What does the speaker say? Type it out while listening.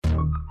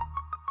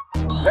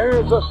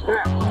There's the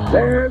snap.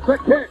 There's the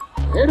kick.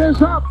 It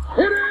is up.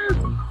 It is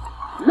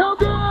no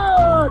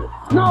good.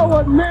 No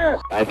one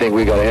missed. I think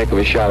we got a heck of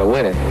a shot of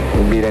winning.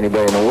 We beat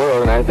anybody in the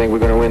world, and I think we're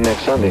going to win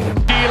next Sunday.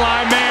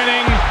 Eli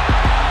Manning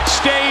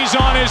stays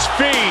on his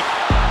feet,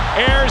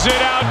 airs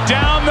it out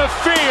down the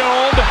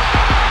field.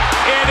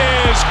 It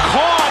is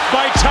caught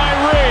by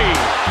Tyree.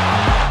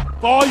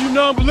 For all you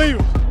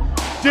non-believers,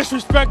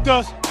 disrespect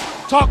us,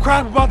 talk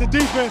crap about the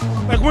defense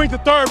like we ain't the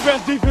third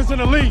best defense in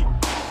the league.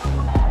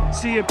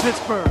 See you in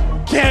Pittsburgh.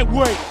 Can't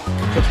wait.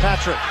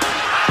 Fitzpatrick.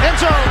 End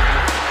zone.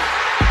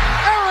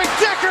 Eric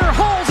Decker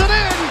holds it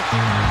in.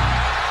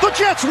 The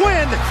Jets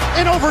win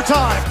in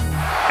overtime.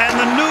 And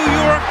the New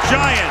York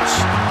Giants,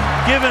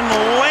 given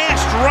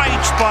last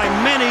rites by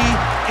many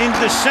in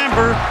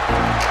December,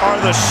 are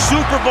the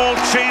Super Bowl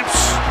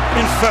champs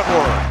in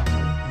February.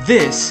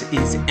 This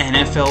is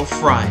NFL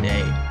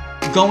Friday,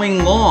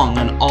 going long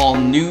on all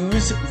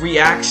news,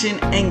 reaction,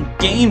 and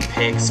game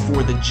picks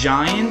for the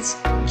Giants,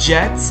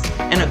 Jets,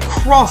 and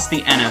across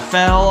the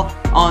NFL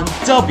on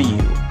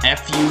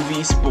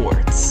WFUV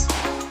Sports.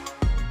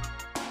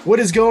 What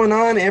is going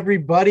on,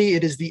 everybody?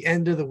 It is the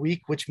end of the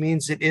week, which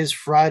means it is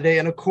Friday.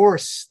 And of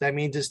course, that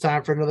means it's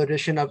time for another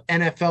edition of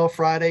NFL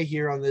Friday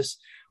here on this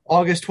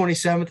August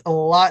 27th. A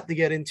lot to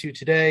get into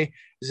today.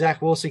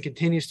 Zach Wilson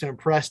continues to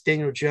impress.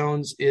 Daniel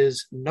Jones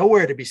is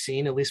nowhere to be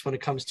seen, at least when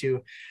it comes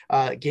to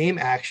game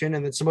action.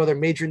 And then some other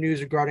major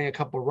news regarding a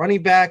couple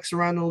running backs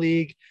around the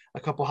league, a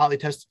couple hotly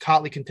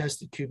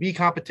contested QB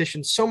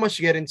competitions. So much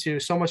to get into,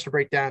 so much to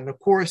break down. And of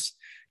course,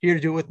 here to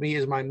do it with me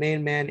is my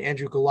main man,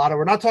 Andrew Gullotta.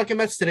 We're not talking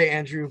Mets today,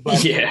 Andrew,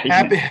 but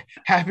happy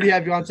to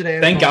have you on today.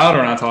 Thank God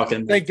we're not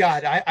talking. Thank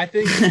God. I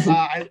think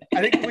I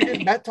think if we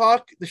did Met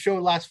talk, the show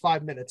would last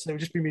 5 minutes. It would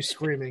just be me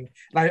screaming,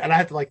 and I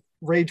have to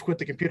rage quit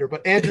the computer.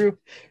 But Andrew,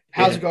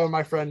 how's it going,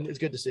 my friend? It's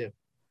good to see you.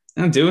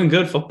 I'm doing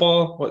good.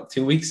 Football,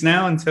 2 weeks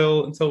now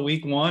until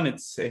week one.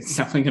 It's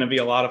definitely going to be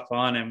a lot of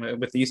fun,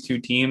 and with these two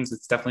teams,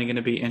 it's definitely going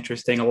to be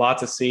interesting. A lot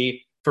to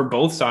see for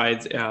both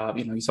sides.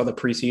 You saw the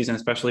preseason,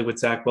 especially with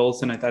Zach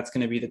Wilson. That's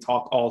going to be the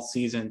talk all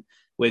season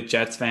with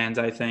Jets fans,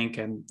 I think,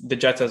 and the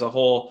Jets as a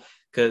whole.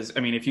 Because,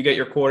 if you get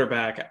your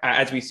quarterback,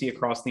 as we see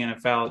across the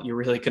NFL, you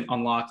really can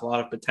unlock a lot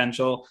of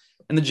potential.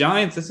 And the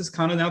Giants, this is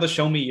kind of now the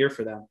show me year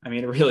for them.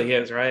 It really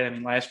is,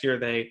 right? Last year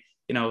they,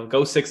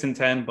 go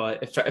 6-10,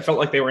 but it felt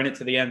like they were in it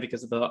to the end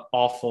because of the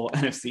awful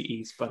NFC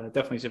East, but it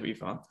definitely should be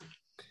fun.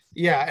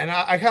 Yeah. And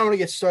I kind of want to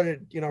get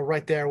started,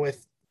 right there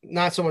with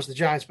not so much the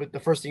Giants, but the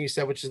first thing you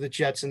said, which is the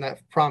Jets and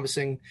that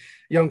promising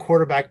young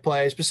quarterback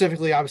play,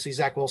 specifically, obviously,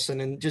 Zach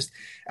Wilson. And just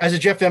as a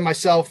Jet fan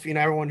myself,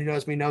 everyone who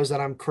knows me knows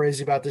that I'm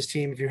crazy about this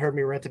team. If you heard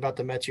me rant about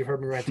the Mets, you've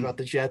heard me rant about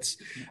the Jets.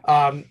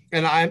 And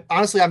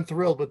I'm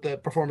thrilled with the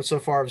performance so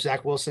far of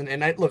Zach Wilson.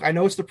 And I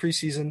know it's the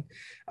preseason,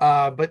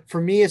 but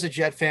for me as a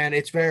Jet fan,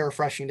 it's very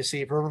refreshing to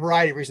see for a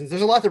variety of reasons.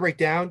 There's a lot to break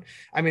down.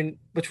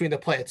 Between the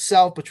play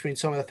itself, between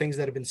some of the things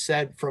that have been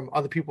said from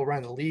other people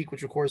around the league,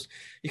 which of course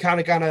you kind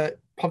of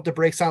pump the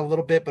brakes on a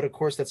little bit, but of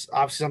course that's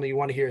obviously something you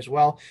want to hear as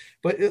well.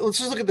 But let's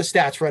just look at the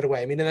stats right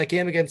away. In that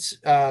game against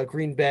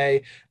Green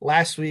Bay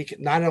last week,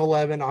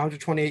 9-11,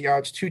 128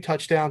 yards, 2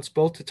 touchdowns,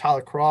 both to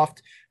Tyler Kroft,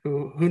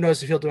 who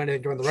knows if he'll do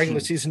anything during the regular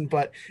season,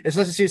 but it's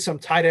nice to see some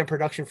tight end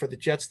production for the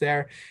Jets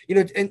there.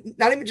 And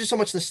not even just so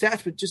much the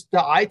stats, but just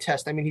the eye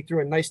test. He threw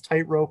a nice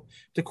tightrope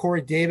to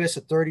Corey Davis,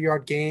 a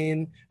 30-yard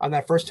gain on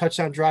that first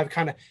touchdown drive.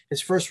 Kind of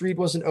his first read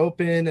wasn't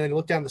open, and then he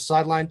looked down the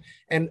sideline.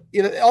 And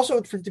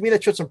also to me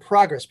that showed some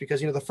progress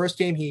because the first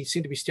game he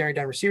seemed to be staring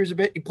down receivers a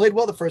bit. He played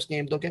well the first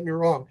game, don't get me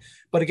wrong,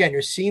 but again,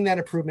 you're seeing that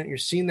improvement, you're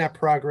seeing that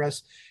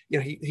progress.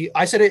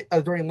 I said it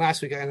during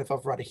last week at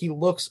NFL Friday. He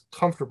looks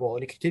comfortable,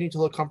 and he continued to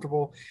look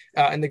comfortable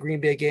in the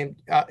Green Bay game.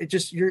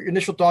 Just your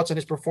initial thoughts on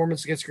his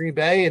performance against Green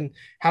Bay and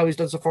how he's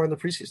done so far in the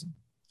preseason.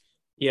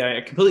 Yeah,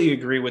 I completely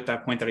agree with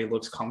that point that he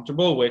looks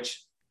comfortable,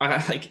 which I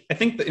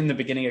think that in the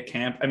beginning of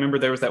camp, I remember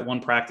there was that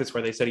one practice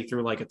where they said he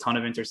threw a ton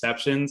of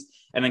interceptions.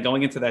 And then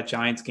going into that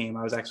Giants game,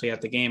 I was actually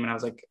at the game and I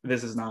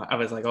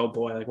was like, oh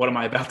boy, what am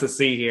I about to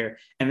see here?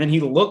 And then he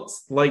looked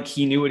like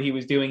he knew what he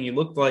was doing. He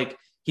looked like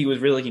he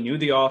knew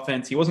the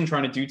offense. He wasn't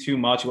trying to do too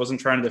much. He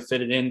wasn't trying to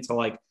fit it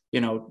into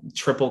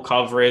triple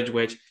coverage,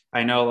 which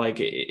I know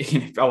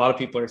a lot of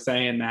people are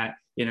saying that,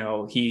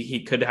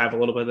 he could have a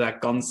little bit of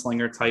that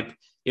gunslinger type,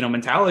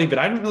 mentality, but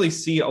I didn't really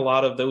see a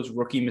lot of those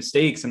rookie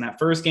mistakes in that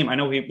first game. I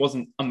know he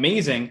wasn't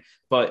amazing,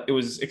 but it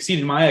was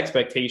exceeded my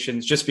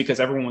expectations just because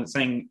everyone was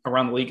saying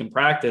around the league in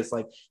practice,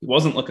 he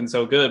wasn't looking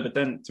so good. But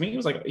then to me, it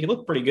was he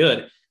looked pretty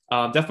good.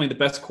 Definitely the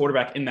best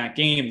quarterback in that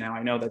game. Now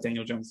I know that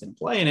Daniel Jones didn't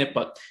play in it,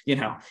 but he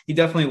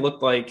definitely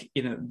looked like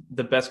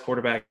the best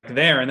quarterback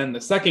there. And then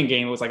the second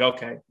game, it was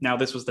okay, now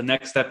this was the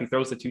next step. He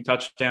throws the 2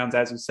 touchdowns,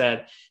 as you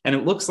said, and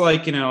it looks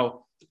like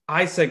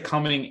I said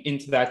coming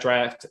into that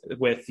draft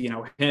with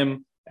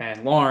him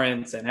and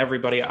Lawrence and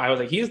everybody, I was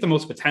like, he has the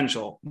most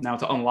potential. Now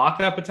to unlock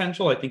that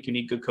potential, I think you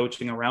need good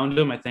coaching around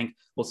him. I think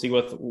we'll see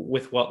with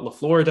what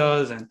LaFleur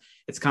does, and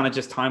it's kind of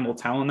just time will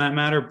tell in that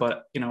matter.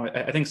 But,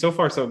 I think so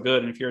far so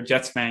good. And if you're a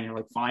Jets fan,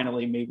 you're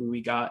finally, maybe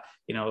we got,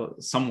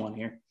 someone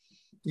here.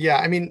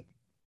 Yeah.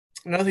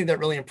 another thing that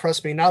really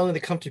impressed me, not only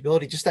the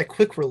comfortability, just that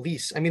quick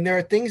release. I mean, there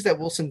are things that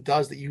Wilson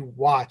does that you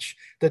watch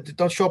that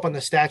don't show up on the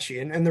stat sheet,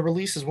 and the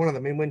release is one of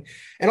them.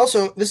 And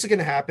also this is going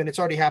to happen. It's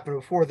already happened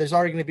before. There's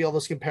already going to be all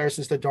those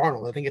comparisons to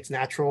Darnold. I think it's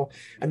natural.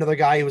 Another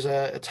guy who was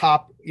a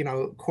top,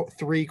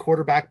 3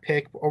 quarterback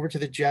pick over to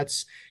the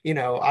Jets.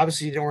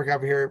 Obviously it didn't work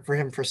out here for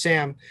him for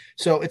Sam.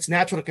 So it's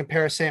natural to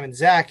compare Sam and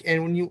Zach.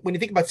 And when you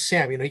think about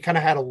Sam, he kind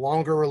of had a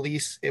longer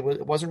release. It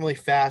wasn't really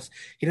fast.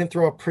 He didn't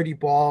throw a pretty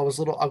ball. It was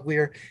a little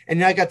uglier. And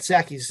now I got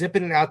Zach. He's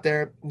zipping it out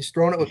there. He's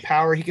throwing it with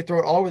power. He could throw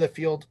it all over the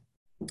field.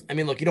 I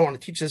mean, look, you don't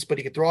want to teach this, but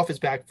he could throw off his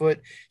back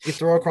foot. He could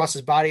throw across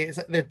his body.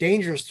 They're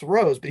dangerous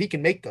throws, but he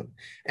can make them.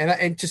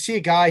 And to see a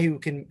guy who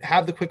can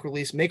have the quick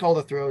release, make all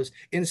the throws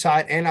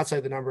inside and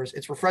outside the numbers,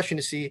 it's refreshing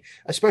to see,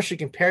 especially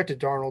compared to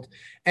Darnold.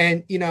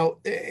 And,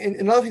 and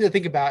another thing to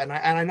think about, and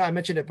I know I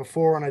mentioned it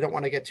before, and I don't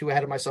want to get too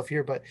ahead of myself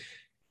here, but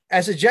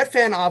as a Jet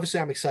fan,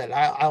 obviously I'm excited.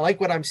 I like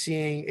what I'm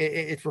seeing.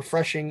 It's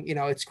refreshing.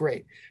 It's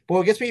great. But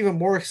what gets me even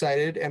more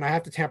excited, and I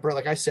have to temper it,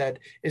 like I said,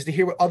 is to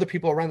hear what other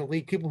people around the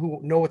league, people who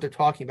know what they're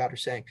talking about, are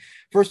saying.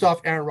 First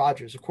off, Aaron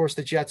Rodgers. Of course,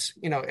 the Jets,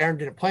 Aaron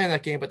didn't play in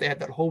that game, but they had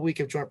that whole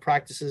week of joint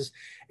practices.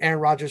 Aaron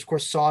Rodgers, of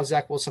course, saw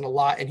Zach Wilson a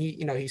lot, and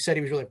he said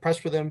he was really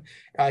impressed with him.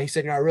 He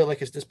said, I really like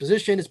his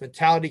disposition, his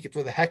mentality, he could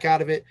throw the heck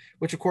out of it,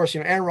 which, of course,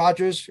 Aaron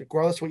Rodgers,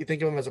 regardless of what you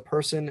think of him as a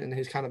person and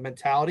his kind of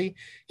mentality,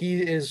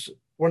 he is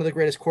one of the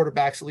greatest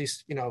quarterbacks, at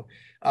least,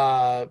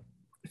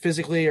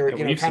 physically or,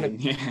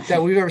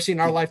 that we've ever seen in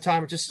our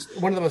lifetime. Just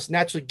one of the most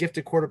naturally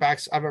gifted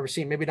quarterbacks I've ever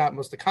seen. Maybe not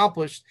most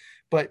accomplished,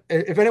 but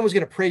if anyone's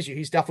going to praise you,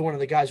 he's definitely one of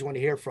the guys you want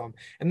to hear from.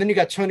 And then you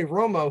got Tony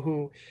Romo,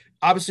 who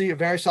obviously a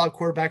very solid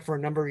quarterback for a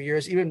number of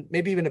years,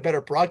 maybe even a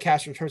better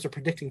broadcaster in terms of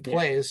predicting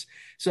plays.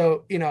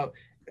 So,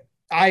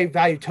 I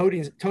value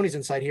Tony's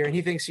insight here, and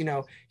he thinks,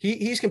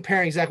 he's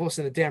comparing Zach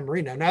Wilson to Dan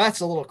Marino. Now that's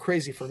a little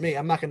crazy for me.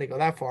 I'm not going to go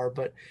that far,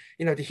 but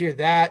to hear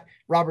that,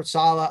 Robert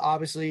Saleh,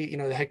 obviously,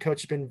 the head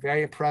coach has been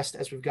very impressed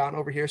as we've gotten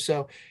over here.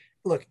 So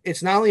look,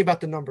 it's not only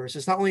about the numbers,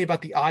 it's not only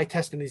about the eye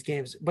test in these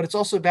games, but it's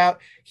also about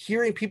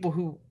hearing people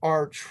who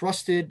are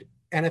trusted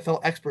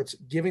NFL experts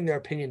giving their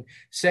opinion,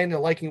 saying they're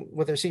liking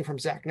what they're seeing from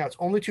Zach. Now it's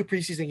only 2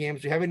 preseason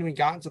games. We haven't even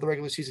gotten to the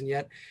regular season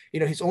yet.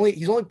 He's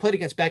only played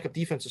against backup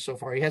defenses so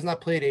far. He has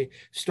not played a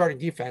starting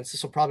defense.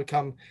 This will probably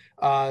come,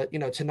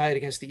 tonight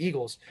against the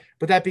Eagles.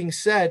 But that being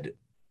said,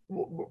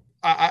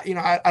 I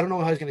don't know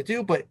how he's going to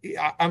do, but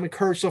I'm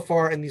encouraged so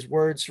far, and these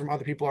words from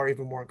other people are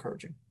even more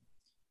encouraging.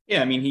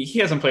 Yeah, I mean, he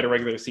hasn't played a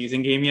regular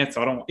season game yet,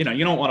 so I don't,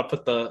 you don't want to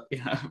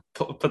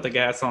put the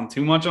gas on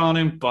too much on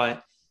him,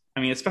 but I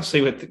mean,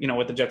 especially with,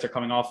 what the Jets are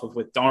coming off of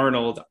with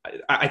Darnold,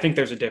 I think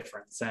there's a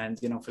difference. And,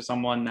 for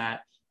someone that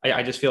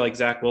I just feel like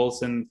Zach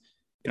Wilson,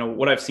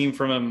 what I've seen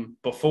from him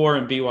before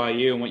in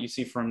BYU and what you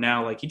see from him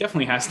now, like he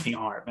definitely has the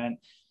arm, and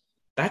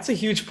that's a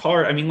huge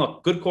part. I mean,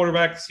 look, good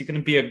quarterbacks, you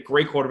can be a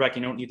great quarterback.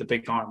 You don't need the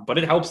big arm, but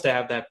it helps to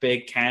have that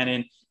big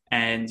cannon.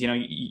 And,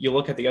 you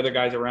look at the other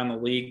guys around the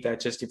league that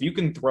just, if you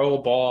can throw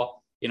a ball,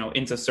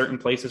 into certain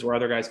places where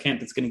other guys can't,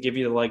 it's going to give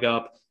you the leg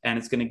up, and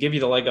it's going to give you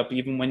the leg up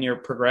even when you're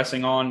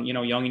progressing on,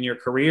 young in your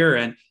career.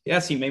 And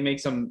yes, he may make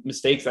some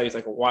mistakes that he's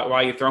like, well, why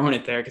are you throwing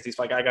it there? Because he's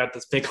like, I got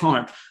this big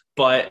arm.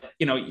 But,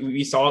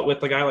 you saw it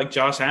with a guy like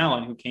Josh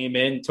Allen, who came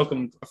in, took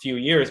him a few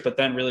years, but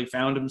then really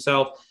found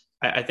himself.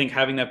 I think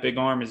having that big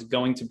arm is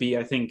going to be,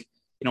 a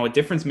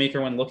difference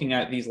maker when looking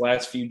at these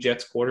last few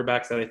Jets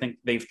quarterbacks that I think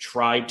they've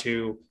tried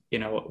to,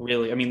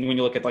 really, I mean, when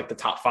you look at like the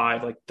top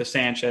 5, like the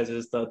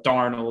Sanchez's, the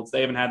Darnolds, they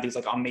haven't had these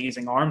like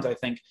amazing arms, I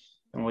think.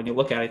 And when you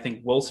look at it, I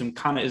think Wilson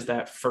kind of is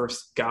that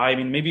first guy. I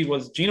mean, maybe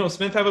was Geno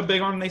Smith have a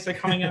big arm, they say,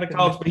 coming out of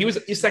college, but he was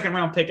a second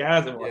round pick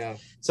as it was. Yeah.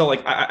 So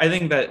like, I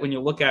think that when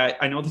you look at,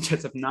 I know the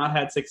Jets have not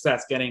had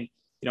success getting,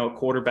 a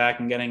quarterback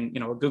and getting,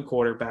 a good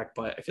quarterback,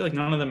 but I feel like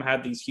none of them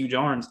had these huge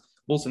arms.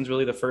 Wilson's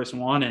really the first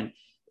one. And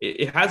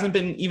it hasn't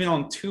been even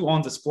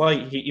on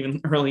display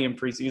even early in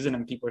preseason,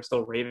 and people are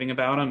still raving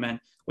about him. And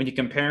when you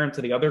compare him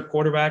to the other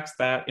quarterbacks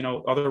that,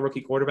 other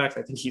rookie quarterbacks,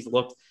 I think he's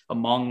looked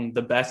among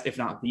the best, if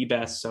not the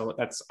best. So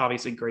that's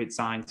obviously great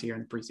signs here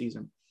in the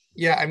preseason.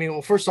 Yeah, I mean,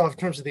 well, first off, in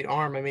terms of the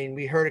arm, I mean,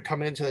 we heard it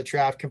coming into the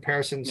draft,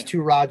 comparisons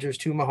to Rodgers,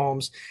 to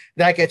Mahomes.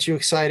 That gets you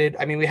excited.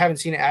 I mean, we haven't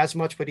seen it as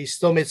much, but he's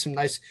still made some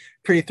nice,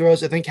 pretty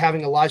throws. I think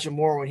having Elijah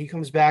Moore, when he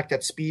comes back,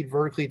 that speed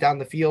vertically down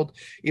the field,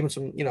 even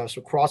some,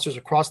 some crossers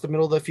across the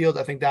middle of the field,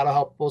 I think that'll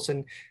help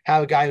Wilson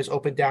have a guy who's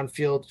open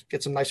downfield,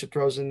 get some nicer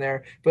throws in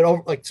there,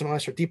 but some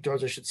nicer deep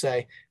throws, I should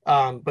say.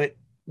 But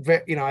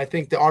I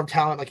think the arm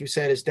talent, like you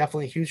said, is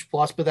definitely a huge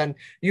plus. But then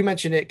you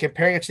mentioned it,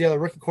 comparing it to the other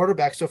rookie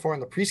quarterbacks so far in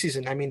the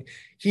preseason. I mean,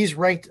 he's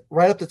ranked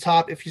right up the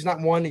top. If he's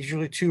not 1, he's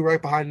usually 2,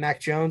 right behind Mac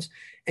Jones.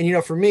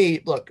 And, for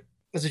me, look,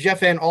 as a Jet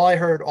fan, all I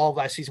heard all of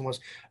last season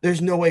was,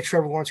 there's no way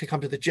Trevor Lawrence can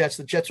come to the Jets.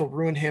 The Jets will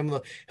ruin him.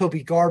 He'll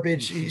be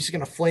garbage. He's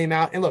going to flame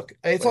out. And look,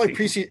 it's only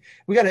preseason.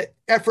 We got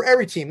to, for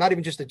every team, not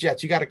even just the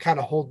Jets, you got to kind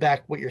of hold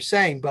back what you're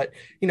saying. But,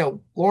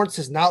 Lawrence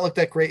has not looked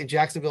that great in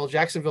Jacksonville.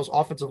 Jacksonville's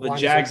offensive line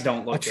Jags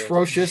don't look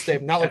atrocious. They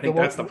have not looked good.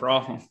 That's the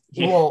problem.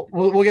 Yeah. Well,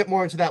 we'll get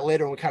more into that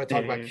later when we kind of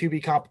talk about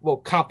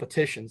QB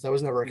competitions. That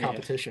was never a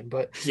competition.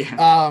 But,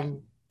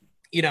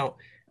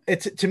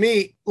 It's to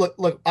me,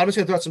 look, I'm just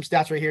gonna throw out some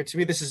stats right here. To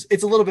me,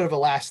 it's a little bit of a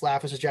last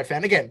laugh as a Jet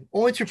fan. Again,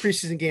 only 2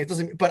 preseason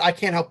games, but I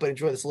can't help but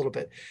enjoy this a little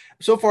bit.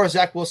 So far,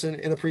 Zach Wilson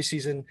in the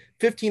preseason,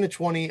 15 to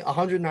 20,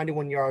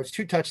 191 yards,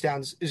 2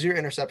 touchdowns, 0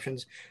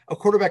 interceptions, a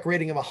quarterback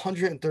rating of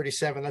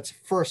 137. That's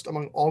first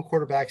among all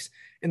quarterbacks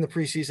in the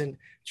preseason.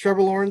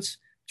 Trevor Lawrence,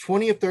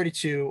 20 of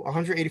 32,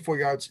 184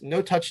 yards,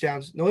 no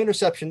touchdowns, no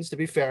interceptions, to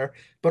be fair,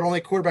 but only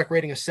a quarterback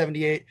rating of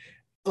 78.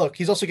 Look,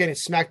 he's also getting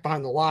smacked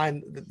behind the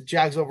line. The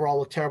Jags overall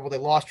look terrible. They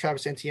lost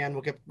Travis Etienne.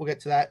 We'll get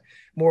to that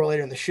more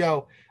later in the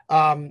show.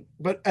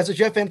 But as a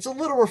Jet fan, it's a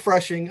little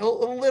refreshing. A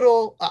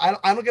little. I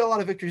don't get a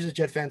lot of victories as a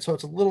Jet fan, so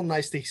it's a little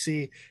nice to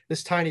see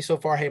this tiny so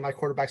far. Hey, my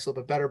quarterback's a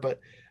little bit better, but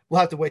we'll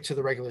have to wait to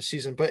the regular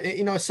season. But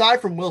aside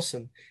from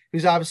Wilson,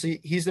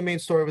 he's the main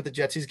story with the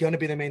Jets. He's going to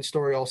be the main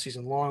story all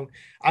season long.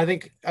 I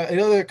think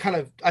another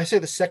I say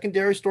the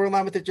secondary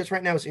storyline with the Jets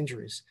right now is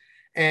injuries.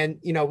 And,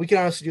 we can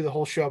honestly do the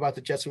whole show about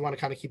the Jets. We want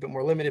to kind of keep it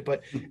more limited.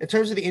 But in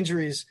terms of the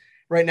injuries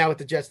right now with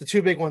the Jets, the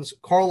 2 big ones,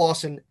 Carl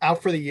Lawson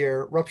out for the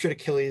year, ruptured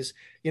Achilles.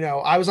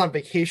 I was on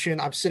vacation.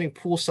 I'm sitting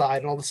poolside,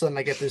 and all of a sudden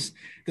I get this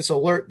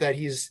alert that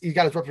he's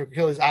got his ruptured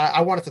Achilles. I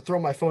wanted to throw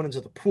my phone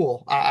into the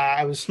pool.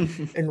 I was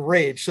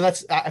enraged. So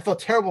I felt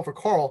terrible for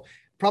Carl.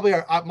 Probably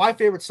my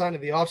favorite sign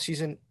of the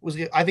offseason was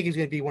I think he's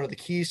going to be one of the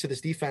keys to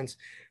this defense.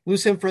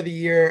 Lose him for the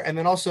year, and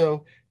then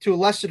also to a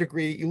lesser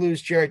degree, you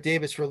lose Jarrad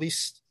Davis for at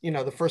least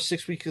the first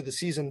 6 weeks of the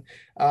season,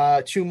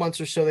 2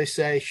 months or so. They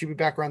say should be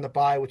back around the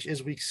bye, which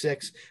is week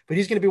 6. But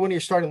he's going to be one of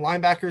your starting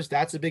linebackers.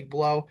 That's a big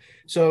blow.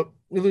 So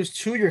you lose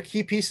 2 of your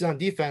key pieces on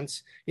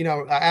defense.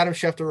 Adam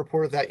Schefter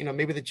reported that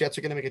maybe the Jets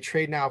are going to make a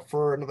trade now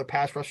for another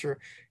pass rusher.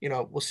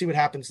 We'll see what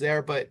happens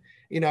there. But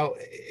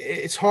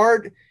it's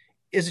hard.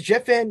 As a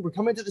Jet fan, we're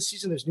coming into the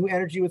season. There's new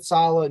energy with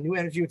Saleh, new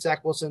energy with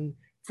Zach Wilson,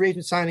 free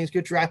agent signings,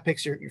 good draft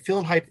picks. You're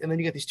feeling hyped, and then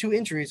you get these 2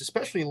 injuries,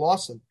 especially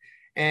Lawson,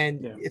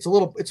 and it's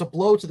a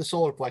blow to the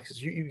solar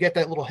plexus. You get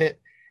that little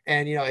hit,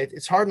 and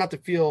it's hard not to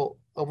feel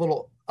a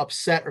little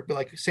upset or be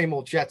like same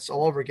old Jets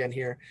all over again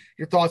here.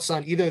 Your thoughts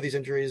on either of these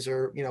injuries,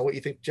 or what you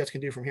think Jets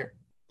can do from here?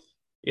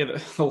 Yeah,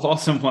 the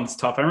Lawson one's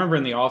tough. I remember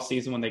in the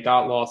offseason when they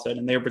got Lawson,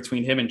 and they were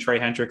between him and Trey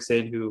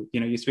Hendrickson, who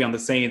used to be on the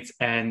Saints.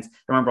 And I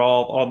remember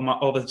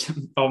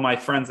all my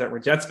friends that were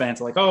Jets fans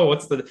were like, "Oh,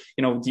 what's the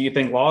do you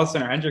think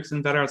Lawson or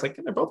Hendrickson better?" I was like,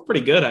 "They're both pretty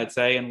good, I'd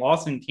say." And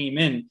Lawson came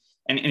in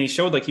and he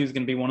showed like he was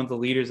going to be one of the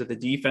leaders of the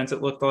defense.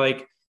 It looked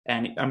like,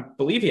 and I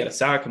believe he had a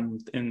sack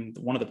in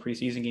one of the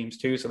preseason games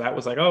too. So that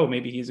was like, oh,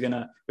 maybe he's going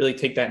to really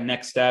take that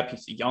next step.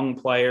 He's a young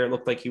player. It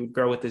looked like he would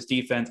grow with this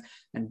defense,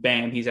 and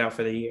bam, he's out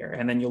for the year.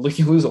 And then you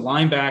lose a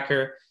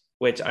linebacker,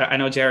 which I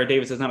know Jarrad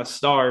Davis is not a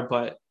star,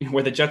 but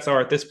where the Jets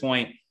are at this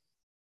point,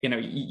 they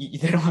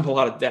don't have a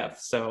lot of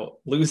depth. So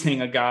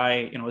losing a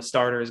guy, a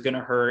starter is going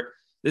to hurt.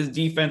 This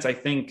defense, I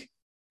think,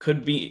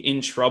 could be in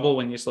trouble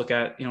when you just look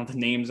at, the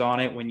names on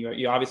it. When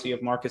you obviously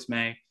have Marcus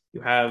May, you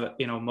have,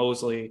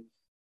 Mosley.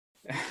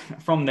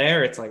 From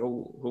there, it's like,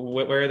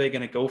 where are they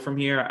going to go from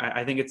here?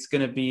 I think it's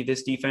going to be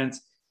this defense.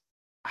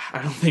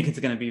 I don't think it's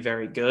going to be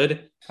very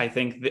good. I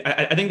think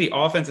the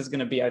offense is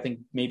going to be,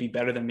 maybe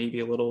better than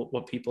maybe a little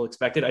what people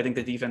expected. I think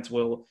the defense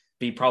will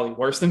be probably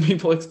worse than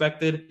people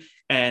expected.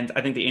 And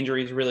I think the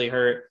injuries really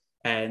hurt.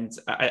 And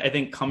I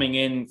think coming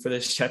in for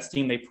this Jets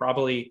team, they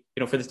probably,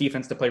 for this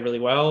defense to play really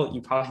well, you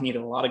probably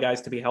needed a lot of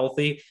guys to be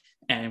healthy.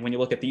 And when you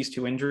look at these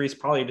 2 injuries,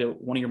 probably to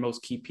one of your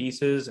most key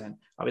pieces, and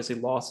obviously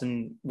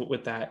Lawson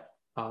with that,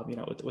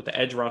 with the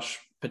edge rush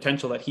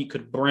potential that he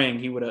could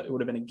bring, it would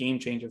have been a game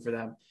changer for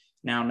them.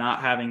 Now not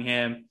having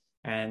him,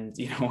 and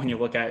when you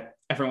look at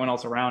everyone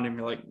else around him,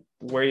 you're like,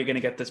 where are you going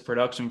to get this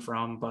production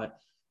from? But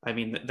I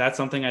mean, that's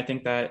something I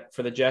think that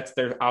for the Jets,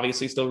 they're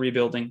obviously still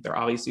rebuilding. They're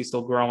obviously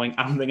still growing.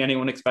 I don't think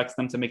anyone expects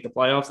them to make the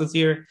playoffs this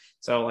year.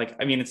 So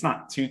it's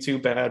not too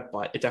bad,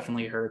 but it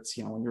definitely hurts,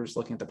 when you're just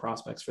looking at the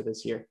prospects for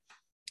this year.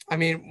 I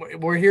mean,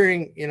 we're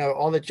hearing,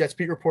 all the Jets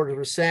beat reporters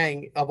were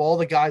saying of all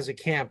the guys at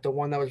camp, the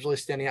one that was really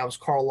standing out was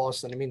Carl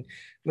Lawson. I mean,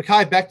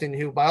 Mekhi Becton,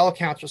 who by all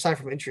accounts, aside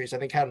from injuries, I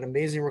think had an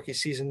amazing rookie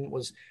season,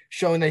 was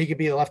showing that he could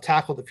be a left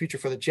tackle of the future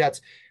for the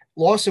Jets.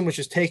 Lawson was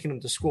just taking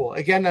him to school.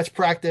 Again, that's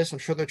practice. I'm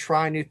sure they're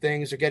trying new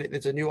things.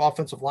 It's a new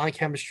offensive line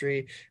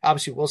chemistry.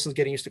 Obviously, Wilson's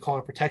getting used to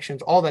calling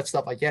protections, all that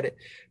stuff. I get it.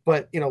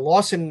 But,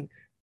 Lawson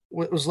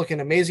was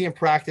looking amazing in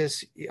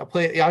practice. He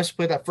obviously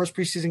played that first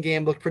preseason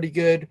game, looked pretty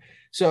good.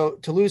 So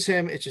to lose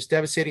him, it's just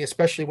devastating,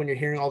 especially when you're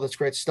hearing all this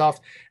great stuff.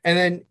 And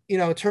then,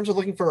 in terms of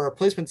looking for a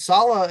replacement,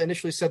 Saleh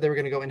initially said they were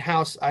going to go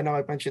in-house. I know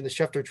I mentioned the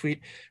Schefter tweet.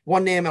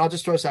 One name, and I'll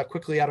just throw this out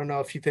quickly. I don't know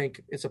if you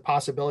think it's a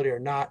possibility or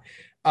not.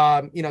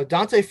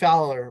 Dante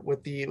Fowler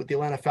with the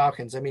Atlanta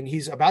Falcons. I mean,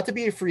 he's about to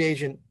be a free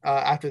agent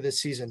after this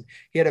season.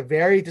 He had a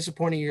very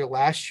disappointing year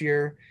last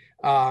year.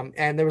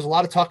 And there was a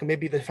lot of talk of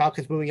maybe the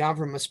Falcons moving on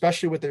from him,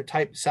 especially with their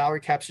tight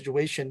salary cap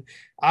situation.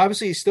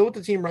 Obviously, he's still with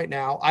the team right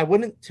now.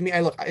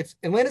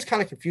 Atlanta's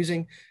kind of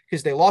confusing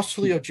because they lost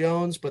Julio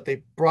Jones, but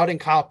they brought in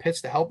Kyle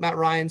Pitts to help Matt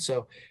Ryan.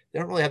 So they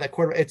don't really have that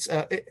quarterback.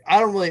 I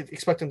don't really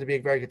expect them to be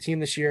a very good team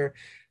this year.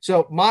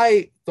 So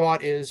my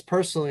thought is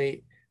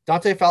personally,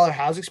 Dante Fowler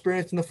has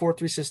experience in the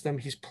 4-3 system.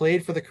 He's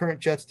played for the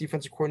current Jets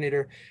defensive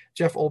coordinator,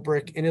 Jeff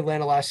Ulbrich, in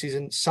Atlanta last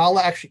season.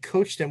 Saleh actually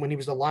coached him when he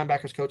was the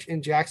linebackers coach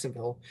in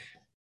Jacksonville.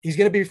 He's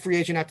going to be a free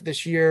agent after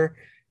this year.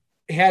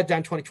 He had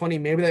done 2020.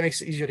 Maybe that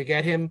makes it easier to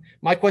get him.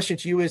 My question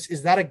to you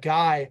is that a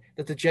guy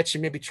that the Jets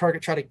should maybe try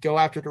to go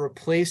after to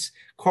replace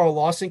Carl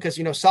Lawson? Because,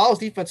 Saleh's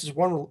defense is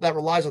one that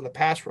relies on the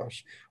pass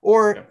rush.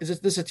 Or is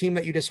this a team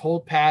that you just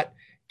hold pat,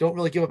 don't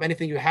really give up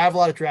anything? You have a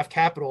lot of draft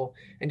capital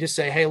and just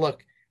say, hey,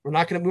 look, we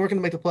weren't going to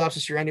make the playoffs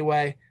this year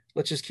anyway.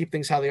 Let's just keep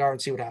things how they are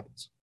and see what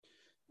happens.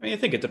 I mean, I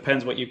think it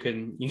depends what you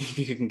can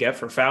get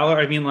for Fowler.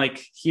 I mean,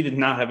 like, he did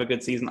not have a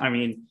good season. I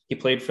mean, he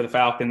played for the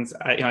Falcons.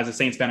 As a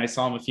Saints fan, I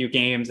saw him a few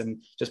games,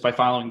 and just by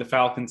following the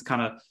Falcons,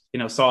 kind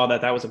of, saw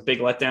that was a big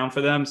letdown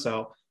for them.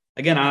 So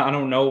again, I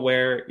don't know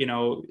where,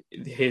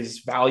 his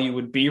value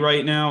would be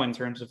right now in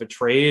terms of a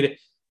trade.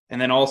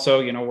 And then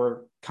also,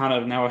 we're kind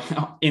of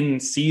now in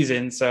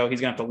season, so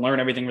he's gonna have to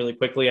learn everything really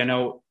quickly. I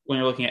know when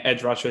you're looking at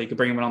edge rusher, you could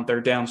bring him in on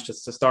third downs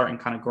just to start and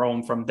kind of grow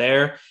him from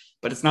there.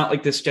 But it's not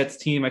like this Jets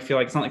team. I feel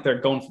like it's not like they're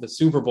going for the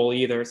Super Bowl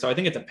either. So I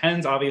think it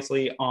depends,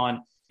 obviously,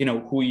 on,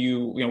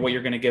 who what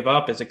you're going to give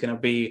up. Is it going to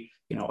be,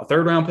 a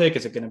third round pick?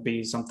 Is it going to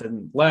be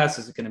something less?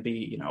 Is it going to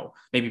be,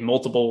 maybe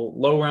multiple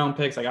low round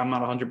picks? Like, I'm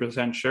not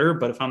 100% sure.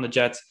 But if I'm the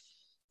Jets,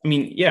 I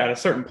mean, yeah, at a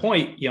certain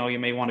point, you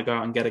may want to go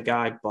out and get a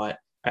guy. But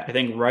I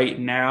think right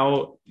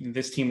now,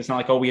 this team is not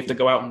like, oh, we have to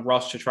go out and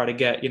rush to try to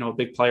get, a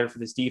big player for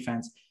this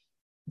defense.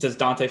 Does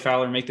Dante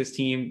Fowler make this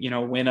team,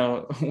 win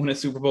a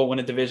Super Bowl, win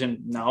a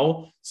division?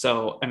 No.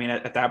 So, I mean,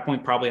 at that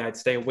point, probably I'd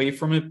stay away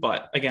from it.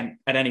 But again,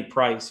 at any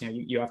price,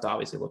 you have to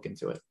obviously look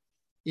into it.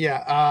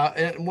 Yeah.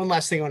 And one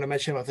last thing I want to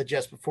mention about the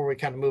Jets before we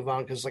kind of move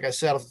on, because like I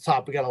said off the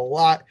top, we got a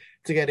lot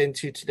to get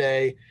into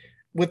today.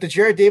 With the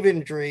Jarrad Davis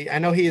injury, I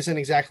know he isn't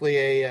exactly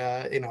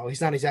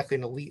he's not exactly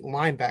an elite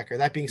linebacker.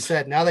 That being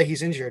said, now that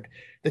he's injured,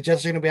 the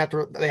Jets are going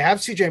to they have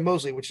CJ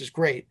Mosley, which is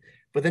great.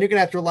 But then you're going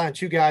to have to rely on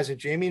two guys,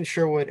 Jamien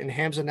Sherwood and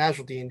Hamza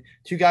Nasruddin,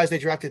 two guys they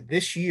drafted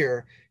this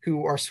year who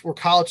were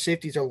college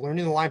safeties, are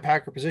learning the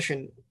linebacker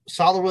position.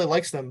 Saleh really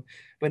likes them,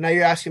 but now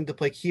you're asking him to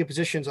play key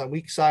positions on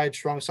weak side,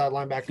 strong side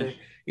linebacker.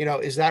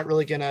 Is that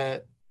really going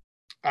to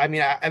 – I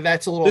mean,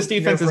 that's a little – This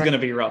defense is going to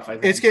be rough, I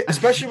think.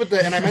 Especially with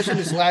and I mentioned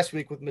this last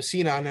week with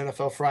Messina on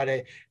NFL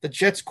Friday, the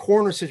Jets'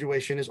 corner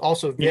situation is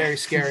also very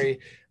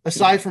scary.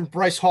 Aside from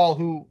Bryce Hall,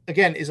 who,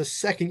 again, is a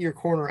second-year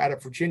corner out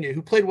of Virginia,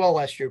 who played well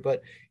last year,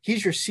 but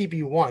he's your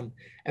CB1.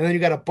 And then you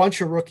got a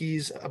bunch of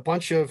rookies, a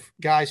bunch of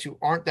guys who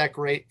aren't that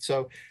great.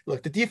 So,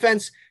 look, the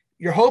defense,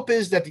 your hope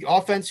is that the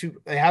offense,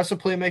 they have some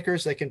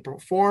playmakers that can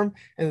perform,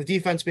 and the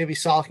defense, maybe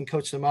Saleh can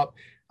coach them up.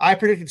 I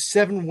predicted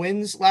 7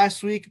 wins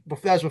last week.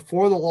 That was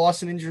before the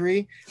Lawson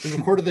injury. We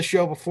recorded the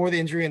show before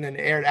the injury and then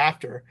aired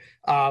after.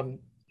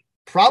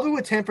 Probably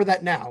would temper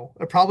that now.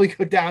 I'd probably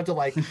go down to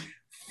like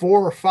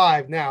 4 or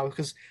 5 now,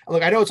 because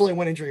look, I know it's only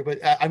one injury, but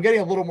I'm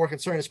getting a little more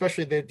concerned,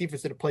 especially the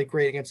defense that have played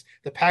great against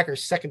the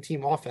Packers' second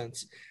team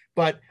offense.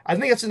 But I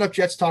think that's enough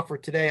Jets talk for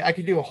today. I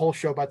could do a whole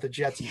show about the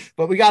Jets,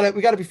 but we got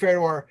to be fair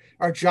to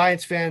our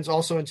Giants fans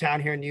also in town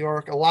here in New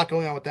York. A lot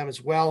going on with them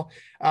as well.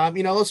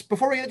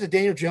 Before we get into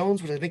Daniel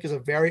Jones, which I think is a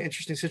very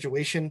interesting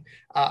situation.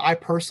 I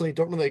personally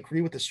don't really agree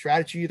with the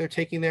strategy they're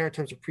taking there in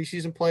terms of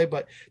preseason play.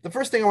 But the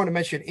first thing I want to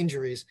mention,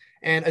 injuries,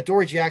 and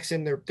Adoree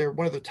Jackson. They're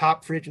one of the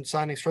top free agent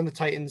signings from the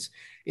Titans.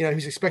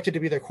 He's expected to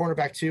be their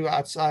cornerback too,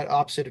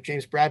 opposite of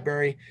James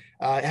Bradbury.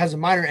 Has a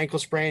minor ankle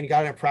sprain. He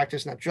got it in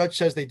practice. Now, Judge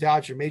says they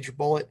dodged a major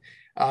bullet.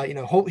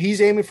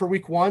 He's aiming for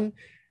week 1.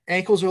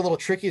 Ankles are a little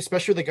tricky,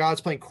 especially with the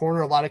guys playing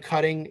corner, a lot of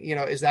cutting.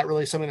 Is that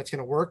really something that's going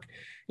to work?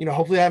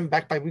 Hopefully I have him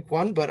back by week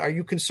 1, but are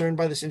you concerned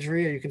by this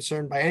injury? Are you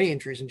concerned by any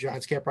injuries in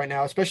Giants camp right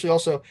now, especially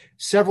also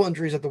several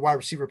injuries at the wide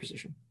receiver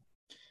position?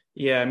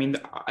 Yeah, I mean,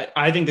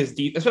 I think this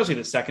deep, especially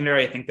the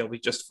secondary, I think they'll be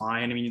just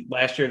fine. I mean,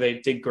 last year they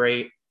did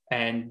great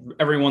and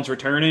everyone's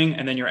returning,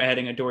 and then you're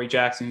adding Adoree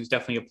Jackson, who's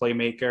definitely a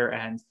playmaker.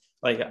 And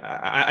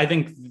I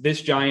think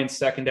this Giants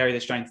secondary,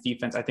 this Giants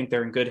defense, I think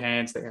they're in good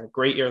hands. They had a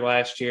great year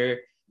last year.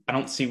 I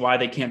don't see why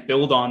they can't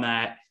build on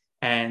that.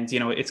 And,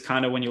 it's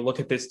kind of when you look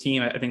at this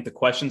team, I think the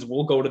questions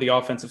will go to the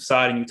offensive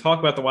side. And you talk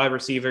about the wide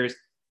receivers,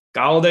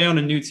 Golladay on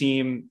a new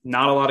team,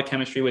 not a lot of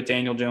chemistry with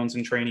Daniel Jones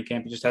in training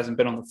camp. He just hasn't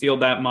been on the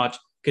field that much.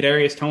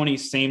 Kadarius Toney,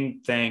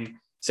 same thing.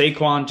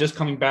 Saquon just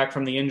coming back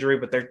from the injury,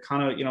 but they're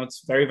kind of,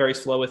 it's very, very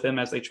slow with him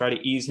as they try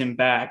to ease him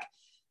back.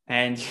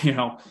 And, you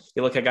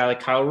look at a guy like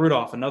Kyle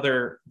Rudolph,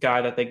 another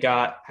guy that they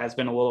got has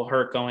been a little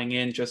hurt going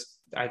in, just,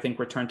 I think,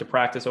 returned to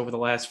practice over the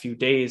last few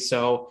days.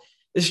 So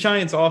this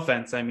Giants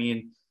offense, I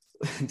mean,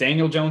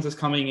 Daniel Jones is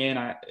coming in.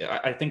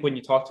 I think when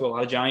you talk to a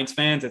lot of Giants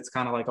fans, it's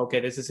kind of like, okay,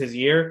 this is his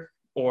year,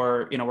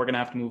 or, we're going to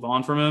have to move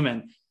on from him.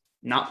 And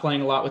not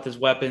playing a lot with his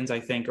weapons,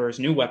 I think, or his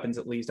new weapons,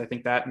 at least, I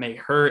think that may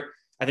hurt.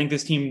 I think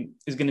this team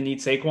is going to need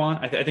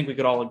Saquon. I think we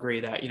could all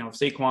agree that, if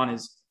Saquon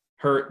is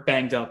hurt,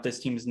 banged up,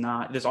 this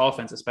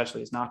offense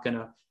especially is not going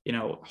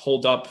to,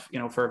 hold up,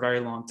 for a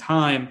very long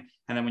time.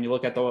 And then when you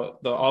look at the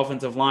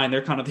offensive line,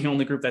 they're kind of the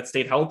only group that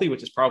stayed healthy,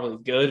 which is probably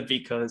good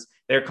because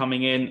they're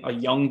coming in a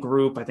young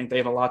group. I think they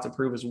have a lot to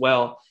prove as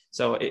well.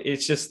 So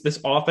it's just this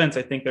offense,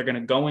 I think they're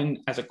going to go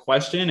in as a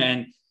question,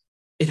 and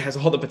it has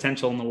all the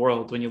potential in the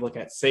world. When you look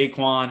at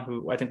Saquon,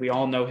 who I think we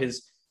all know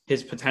his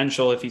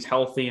potential if he's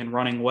healthy and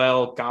running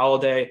well.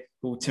 Golladay,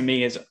 who to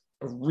me is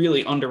a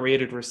really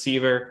underrated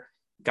receiver,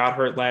 got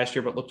hurt last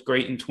year but looked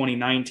great in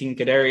 2019.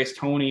 Kadarius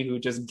Toney, who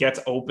just gets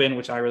open,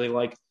 which I really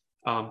like.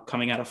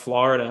 Coming out of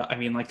Florida. I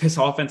mean, like this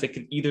offense, it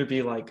could either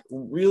be like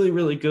really,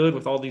 really good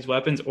with all these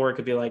weapons, or it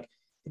could be like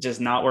just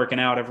not working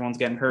out. Everyone's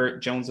getting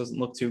hurt. Jones doesn't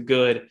look too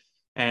good.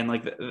 And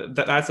like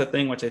that's the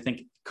thing, which I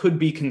think could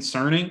be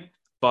concerning.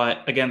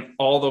 But again,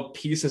 all the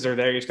pieces are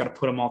there. You just got to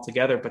put them all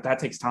together, but that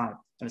takes time.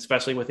 And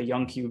especially with a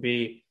young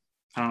QB,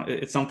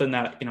 it's something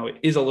that,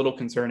 is a little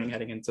concerning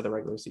heading into the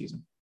regular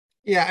season.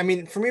 Yeah, I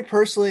mean, for me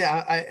personally,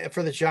 I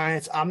for the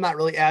Giants, I'm not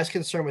really as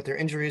concerned with their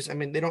injuries. I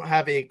mean, they don't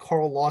have a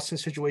Carl Lawson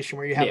situation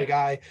where you have a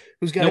guy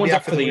who's going to be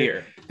out for the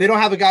year. They don't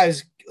have a guy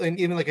who's, and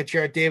even like a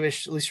Jared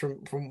Davis, at least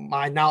from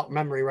my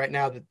memory right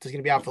now, that's going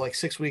to be out for like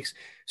 6 weeks.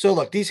 So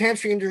look, these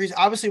hamstring injuries,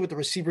 obviously with the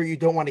receiver, you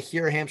don't want to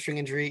hear a hamstring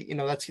injury.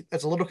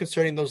 That's a little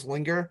concerning. Those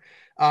linger.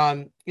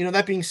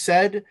 That being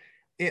said,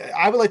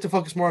 I would like to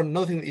focus more on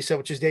another thing that you said,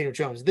 which is Daniel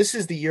Jones. This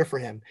is the year for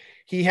him.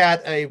 He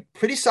had a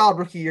pretty solid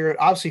rookie year.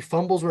 Obviously,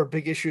 fumbles were a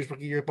big issue his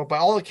rookie year, but by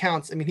all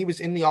accounts, I mean, he was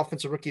in the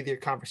offensive rookie of the year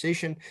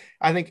conversation.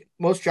 I think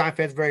most Giant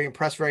fans very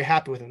impressed, very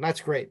happy with him. That's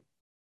great.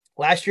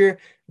 Last year,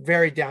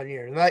 very down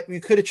year. And that,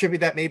 we could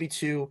attribute that maybe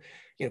to,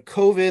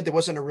 COVID. There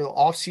wasn't a real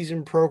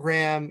offseason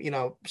program,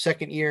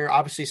 second year,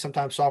 obviously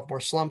sometimes sophomore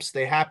slumps,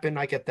 they happen.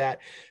 I get that.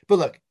 But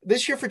look,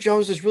 this year for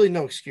Jones, there's really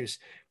no excuse.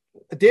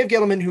 Dave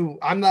Gettleman, who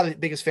I'm not the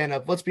biggest fan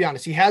of, let's be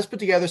honest, he has put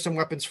together some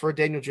weapons for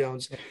Daniel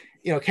Jones.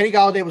 Kenny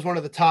Golladay was one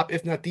of the top,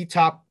 if not the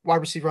top wide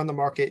receiver on the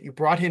market. You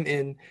brought him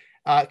in.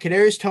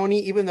 Kadarius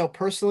Toney, even though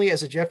personally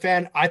as a Jet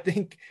fan, I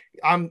think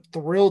I'm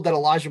thrilled that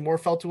Elijah Moore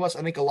fell to us.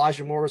 I think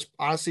Elijah Moore was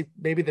honestly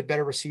maybe the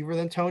better receiver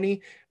than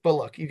Toney. But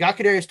look, you got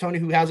Kadarius Toney,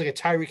 who has like a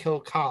Tyreek Hill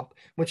comp,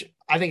 which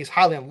I think is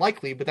highly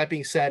unlikely. But that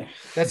being said,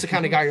 that's the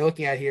kind of guy you're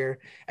looking at here.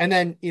 And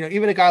then,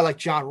 even a guy like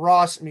John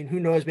Ross, I mean, who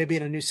knows, maybe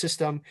in a new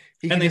system.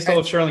 And they still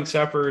have Sterling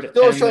Shepard.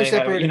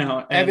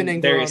 Evan Ingram.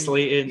 Darius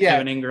Slayton,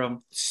 Evan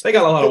Ingram. They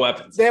got a lot of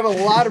weapons. They have a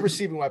lot of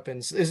receiving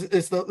weapons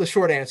is the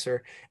short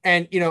answer.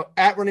 And,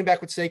 at running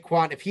back with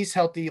Saquon, if he's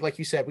healthy, like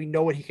you said, we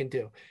know what he can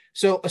do.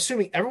 So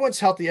assuming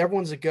everyone's healthy,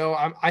 everyone's a go.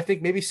 I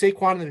think maybe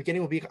Saquon in the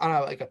beginning will be on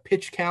a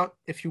pitch count,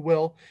 if you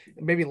will,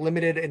 maybe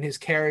limited in his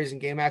carries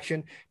and game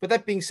action. But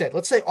that being said,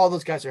 let's say all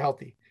those guys are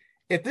healthy.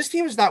 If this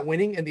team is not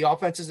winning and the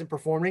offense isn't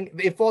performing,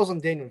 it falls on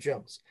Daniel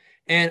Jones.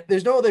 And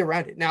there's no way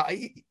around it. Now,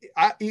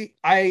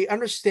 I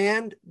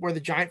understand where the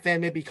Giant fan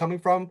may be coming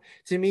from.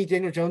 To me,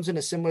 Daniel Jones in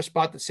a similar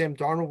spot that Sam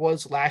Darnold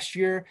was last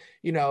year.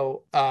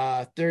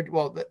 Third.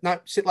 Well,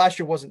 not last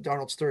year wasn't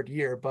Darnold's third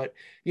year, but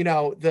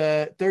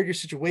the third year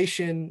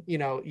situation. You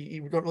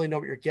don't really know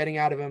what you're getting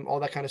out of him.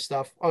 All that kind of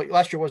stuff. Oh,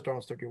 last year was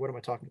Darnold's third year. What am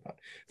I talking about?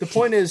 The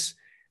point is,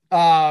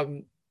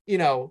 I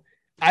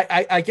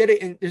get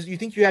it. And you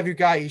think you have your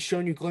guy. He's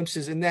showing you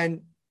glimpses, and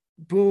then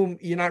boom,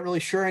 you're not really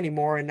sure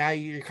anymore. And now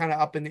you're kind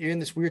of you're in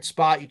this weird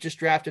spot. You just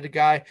drafted a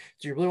guy.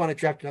 Do you really want to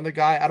draft another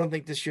guy? I don't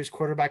think this year's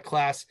quarterback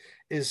class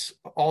is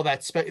all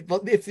that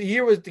if the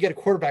year was to get a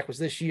quarterback was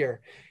this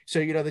year. So,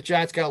 the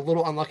Giants got a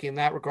little unlucky in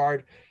that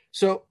regard.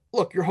 So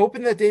look, you're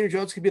hoping that Daniel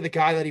Jones could be the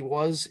guy that he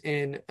was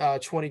in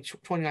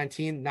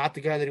 2019, not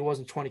the guy that he was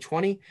in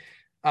 2020.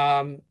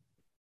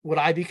 Would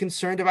I be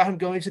concerned about him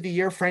going into the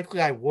year?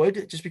 Frankly, I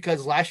would, just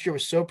because last year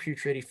was so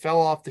putrid. He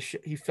fell off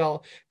he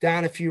fell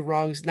down a few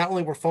rungs. Not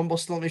only were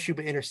fumbles still an issue,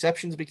 but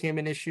interceptions became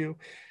an issue.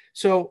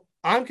 So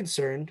I'm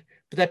concerned.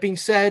 But that being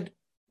said,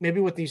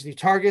 maybe with these new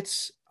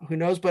targets, who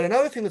knows? But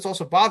another thing that's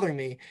also bothering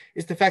me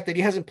is the fact that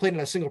he hasn't played in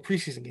a single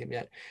preseason game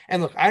yet.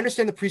 And look, I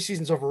understand the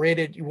preseason's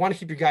overrated. You want to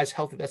keep your guys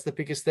healthy. That's the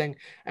biggest thing.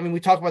 I mean, we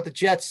talk about the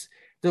Jets.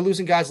 They're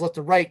losing guys left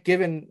and right,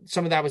 given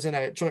some of that was in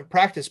a joint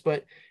practice,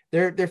 but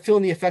they're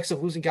feeling the effects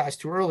of losing guys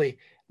too early.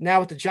 Now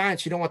with the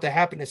Giants, you don't want that to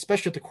happen,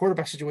 especially with the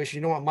quarterback situation.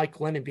 You don't want Mike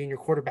Glennon being your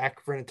quarterback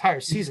for an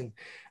entire season.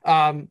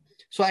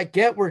 So I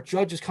get where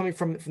Judge is coming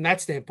from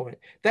that standpoint.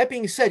 That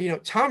being said,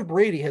 Tom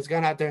Brady has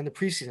gone out there in the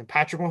preseason.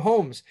 Patrick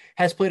Mahomes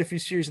has played a few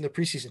series in the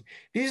preseason.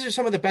 These are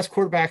some of the best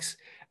quarterbacks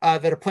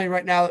that are playing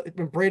right now.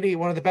 Brady,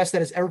 one of the best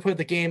that has ever played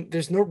the game.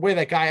 There's no way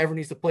that guy ever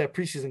needs to play a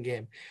preseason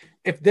game.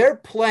 If they're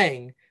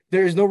playing,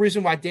 there is no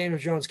reason why Daniel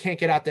Jones can't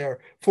get out there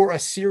for a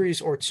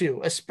series or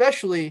two,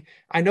 especially,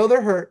 I know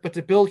they're hurt, but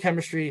to build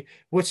chemistry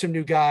with some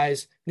new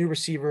guys, new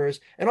receivers.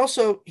 And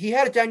also, he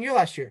had a down year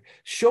last year.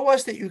 Show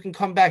us that you can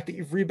come back, that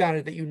you've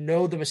rebounded, that you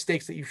know the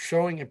mistakes, that you're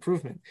showing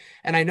improvement.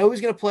 And I know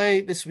he's going to play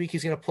this week.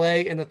 He's going to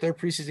play in the third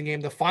preseason game,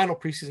 the final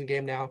preseason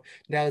game now.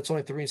 Now it's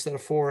only 3 instead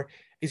of 4.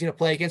 He's going to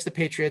play against the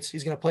Patriots.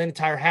 He's going to play an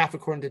entire half,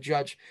 according to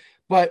Judge.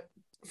 But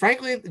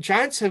frankly, the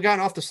Giants have gotten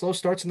off the slow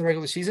starts in the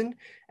regular season.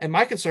 And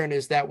my concern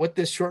is that with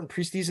this shortened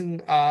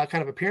preseason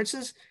kind of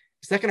appearances,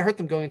 is that going to hurt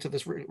them going into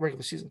this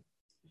regular season?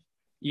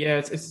 Yeah,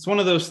 it's one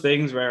of those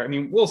things where, I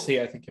mean, we'll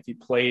see. I think if he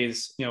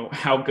plays,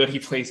 how good he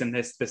plays in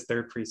this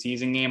third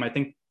preseason game. I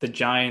think the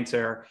Giants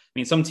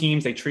some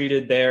teams, they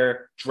treated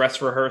their dress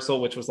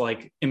rehearsal, which was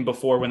like in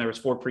before when there was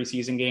 4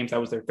 preseason games,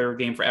 that was their third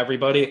game for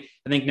everybody.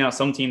 I think now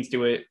some teams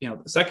do it, the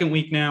second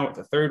week now or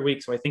the third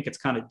week. So I think it's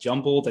kind of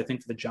jumbled. I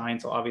think for the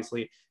Giants,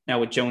 obviously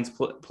now with Jones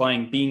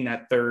playing, being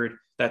that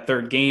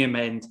third game.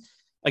 And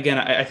again,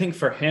 I think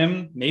for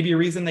him, maybe a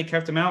reason they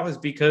kept him out is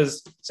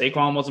because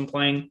Saquon wasn't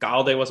playing,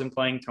 Golladay wasn't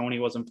playing, Toney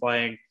wasn't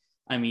playing.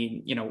 I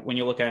mean, when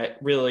you look at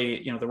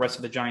really, the rest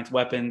of the Giants'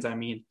 weapons, I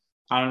mean,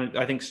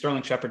 I think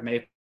Sterling Shepard may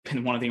have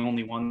been one of the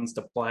only ones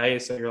to play.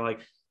 So you're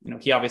like,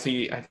 he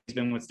obviously, he's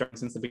been with Sterling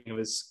since the beginning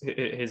of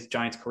his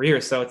Giants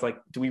career. So it's like,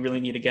 do we really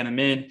need to get him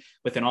in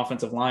with an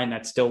offensive line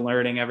that's still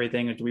learning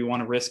everything? Or do we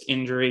want to risk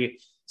injury?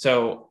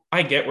 So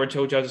I get where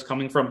Joe Judge is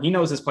coming from. He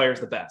knows his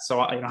player's the best. So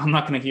I'm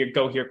not going to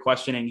go here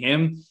questioning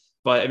him.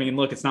 But I mean,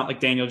 look, it's not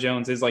like Daniel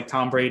Jones is like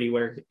Tom Brady,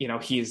 where,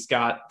 he's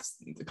got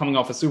coming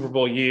off a Super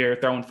Bowl year,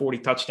 throwing 40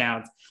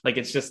 touchdowns. Like,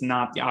 it's just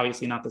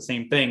obviously not the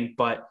same thing.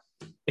 But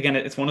again,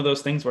 it's one of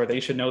those things where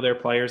they should know their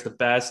players the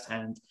best.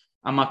 And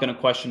I'm not going to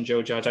question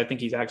Joe Judge. I think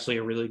he's actually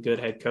a really good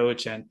head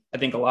coach. And I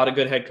think a lot of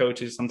good head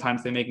coaches,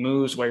 sometimes they make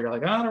moves where you're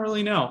like, I don't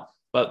really know.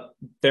 But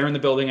they're in the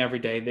building every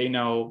day. They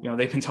know,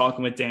 they've been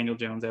talking with Daniel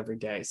Jones every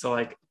day. So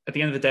like at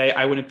the end of the day,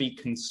 I wouldn't be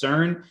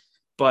concerned.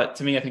 But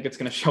to me, I think it's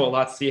going to show a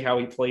lot to see how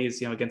he plays,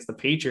 against the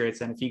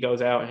Patriots. And if he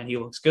goes out and he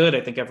looks good,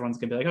 I think everyone's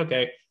going to be like,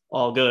 okay,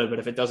 all good. But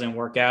if it doesn't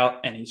work out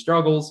and he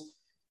struggles,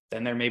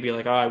 then they're maybe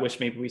like, oh, I wish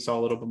maybe we saw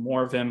a little bit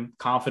more of him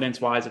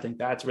confidence-wise. I think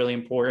that's really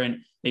important.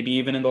 Maybe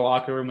even in the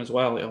locker room as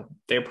well.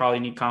 They probably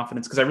need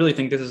confidence, because I really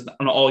think this is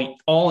an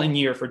all-in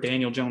year for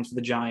Daniel Jones for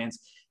the Giants.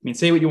 I mean,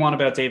 say what you want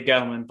about Dave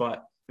Gettleman,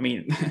 but I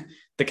mean,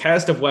 the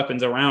cast of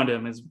weapons around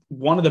him is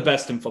one of the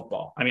best in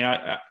football. I mean,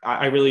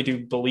 I really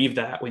do believe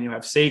that when you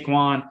have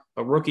Saquon,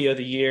 a rookie of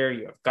the year,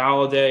 you have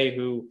Golladay,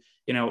 who,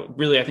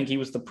 really, I think he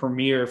was the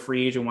premier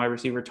free agent wide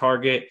receiver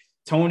target.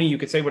 Toney, you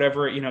could say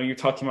whatever, you're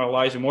talking about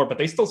Elijah Moore, but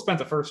they still spent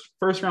the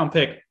first round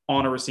pick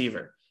on a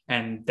receiver.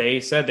 And they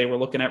said they were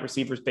looking at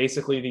receivers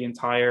basically the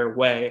entire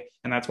way.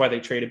 And that's why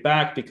they traded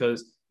back,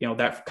 because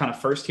that kind of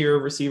first tier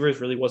of receivers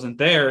really wasn't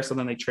there. So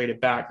then they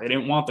traded back. They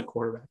didn't want the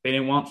quarterback. They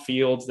didn't want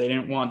Fields. They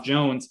didn't want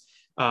Jones,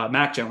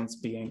 Mac Jones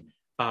being.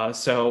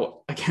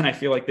 So again, I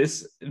feel like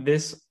this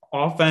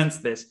offense,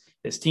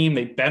 this team,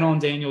 they bet on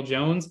Daniel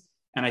Jones.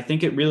 And I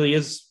think it really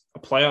is a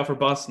playoff or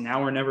bust,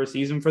 now or never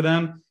season for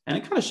them. And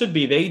it kind of should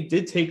be. They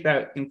did take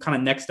that kind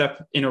of next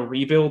step in a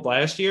rebuild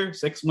last year,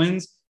 6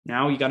 wins.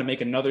 Now you got to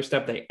make another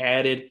step. They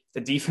added,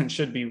 the defense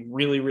should be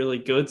really, really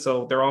good.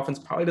 So their offense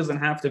probably doesn't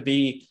have to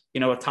be,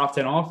 a top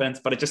 10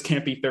 offense, but it just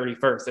can't be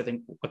 31st, I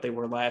think, what they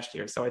were last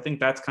year. So I think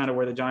that's kind of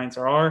where the Giants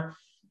are.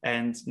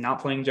 And not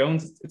playing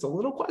Jones, it's a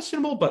little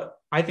questionable, but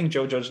I think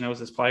Joe Judge knows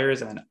his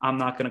players, and I'm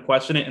not going to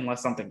question it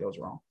unless something goes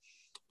wrong.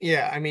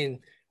 Yeah, I mean,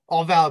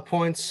 all valid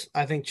points.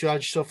 I think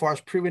Judge so far has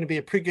proven to be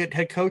a pretty good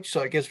head coach,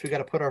 so I guess we got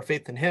to put our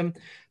faith in him.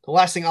 The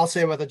last thing I'll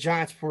say about the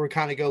Giants before we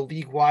kind of go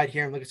league-wide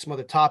here and look at some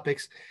other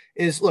topics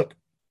is, look,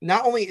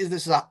 not only is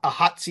this a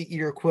hot seat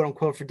year, quote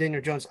unquote, for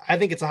Daniel Jones, I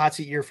think it's a hot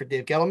seat year for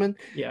Dave Gettleman.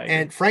 Yeah.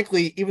 And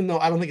frankly, even though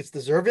I don't think it's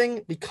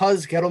deserving,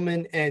 because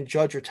Gettleman and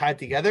Judge are tied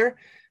together,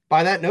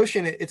 by that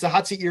notion, it's a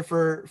hot seat year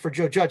for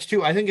Joe Judge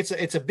too. I think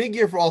it's a big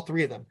year for all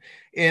three of them.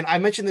 And I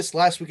mentioned this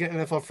last week at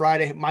NFL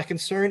Friday. My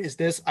concern is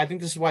this. I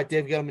think this is why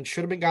Dave Gettleman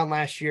should have been gone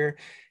last year.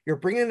 You're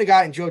bringing in a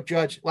guy in Joe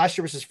Judge. Last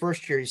year was his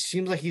first year. He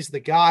seems like he's the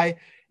guy.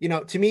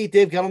 To me,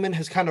 Dave Gettleman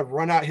has kind of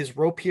run out his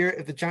rope here.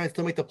 If the Giants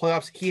don't make the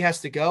playoffs, he has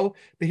to go.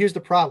 But here's the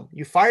problem.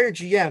 You fire a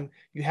GM,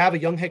 you have a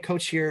young head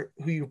coach here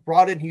who you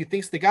brought in, who you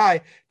think's the guy.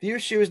 The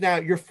issue is now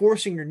you're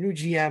forcing your new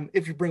GM,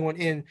 if you bring one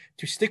in,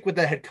 to stick with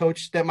that head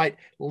coach. That might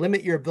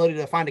limit your ability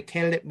to find a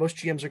candidate. Most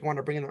GMs are going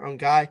to bring in their own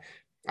guy.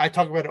 I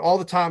talk about it all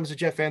the time as a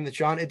Jet fan, the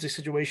John Idzik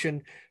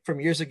situation from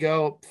years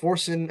ago,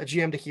 forcing a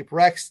GM to keep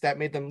Rex. That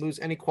made them lose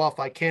any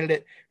qualified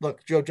candidate.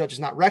 Look, Joe Judge is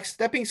not Rex.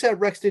 That being said,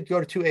 Rex did go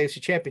to 2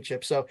 AFC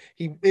championships, so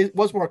he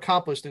was more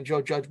accomplished than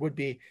Joe Judge would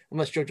be,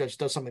 unless Joe Judge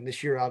does something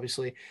this year,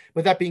 obviously.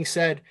 But that being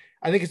said,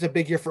 I think it's a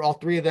big year for all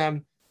three of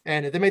them.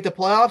 And if they make the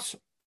playoffs,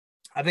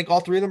 I think all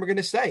three of them are going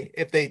to stay.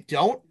 If they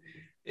don't,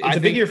 it's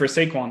a big year for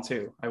Saquon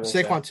too.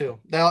 Saquon too.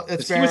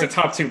 That's fair. He was a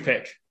top 2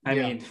 pick. I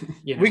mean,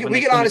 we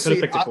could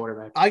honestly,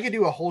 I could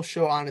do a whole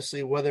show,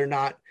 honestly, whether or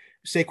not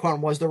Saquon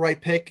was the right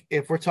pick.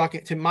 If we're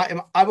talking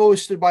to I've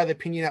always stood by the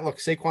opinion that, look,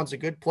 Saquon's a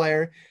good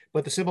player,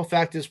 but the simple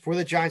fact is, for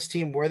the Giants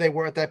team where they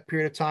were at that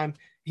period of time,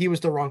 he was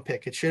the wrong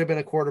pick. It should have been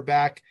a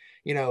quarterback,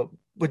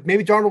 but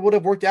maybe Darnold would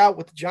have worked out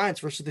with the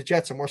Giants versus the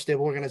Jets, a more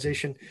stable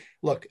organization.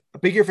 Look, a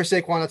big year for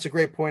Saquon. That's a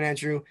great point,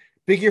 Andrew.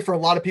 Big year for a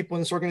lot of people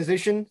in this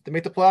organization. They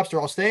make the playoffs, they're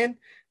all staying.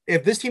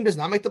 If this team does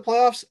not make the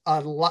playoffs,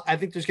 I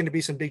think there's going to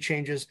be some big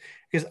changes,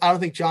 because I don't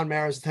think John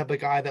Mara is the type of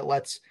guy that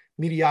lets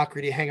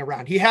mediocrity hang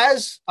around. He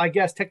has, I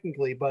guess,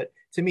 technically, but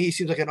to me, he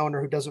seems like an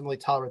owner who doesn't really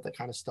tolerate that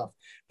kind of stuff.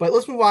 But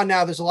let's move on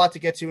now. There's a lot to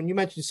get to. And you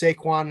mentioned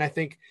Saquon. And I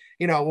think,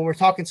 when we're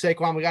talking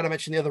Saquon, we got to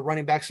mention the other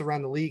running backs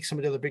around the league, some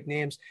of the other big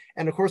names.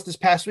 And of course, this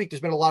past week,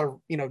 there's been a lot of,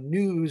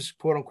 news,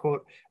 quote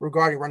unquote,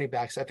 regarding running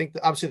backs. I think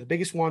obviously the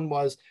biggest one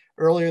was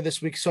earlier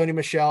this week, Sony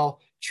Michel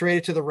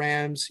traded to the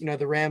Rams.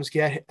 The Rams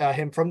get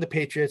him from the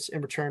Patriots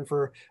in return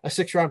for a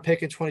 6th-round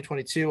pick in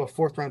 2022, a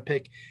 4th-round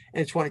pick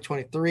in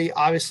 2023.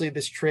 Obviously,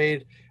 this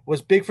trade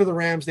was big for the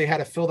Rams. They had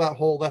to fill that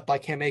hole left by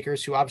Cam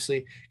Akers, who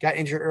obviously got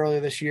injured earlier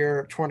this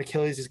year. Torn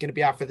Achilles, is going to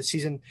be out for the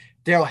season.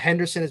 Darrell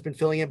Henderson has been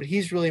filling in, but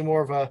he's really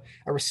more of a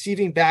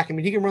receiving back. I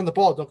mean, he can run the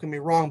ball, don't get me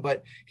wrong,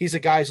 but he's a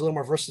guy who's a little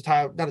more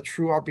versatile, not a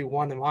true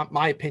RB1 in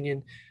my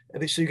opinion.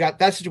 So you got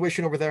that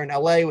situation over there in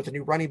LA with a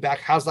new running back.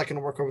 How's that going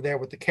to work over there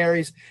with the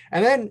carries?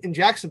 And then in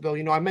Jacksonville,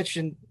 I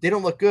mentioned they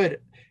don't look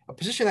good. A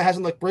position that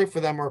hasn't looked great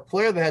for them, or a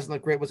player that hasn't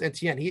looked great, was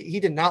Etienne. He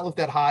did not look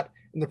that hot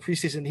in the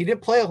preseason. He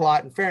didn't play a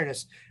lot, in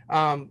fairness,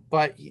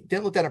 but he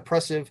didn't look that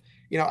impressive.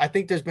 I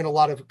think there's been a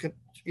lot of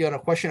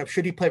question of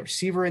should he play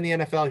receiver in the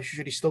NFL?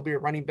 Should he still be a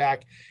running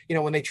back?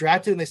 When they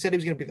drafted him, they said he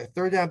was going to be the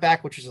 3rd down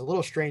back, which is a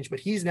little strange,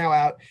 but he's now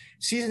out.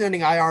 Season-ending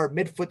IR,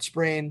 mid-foot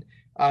sprain.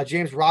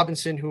 James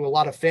Robinson, who a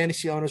lot of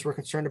fantasy owners were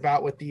concerned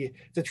about with the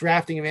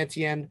drafting of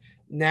Etienne,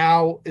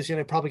 now is going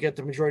to probably get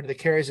the majority of the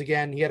carries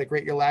again. He had a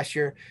great year last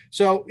year.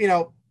 So,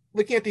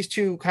 looking at these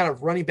two kind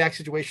of running back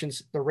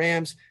situations, the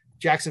Rams,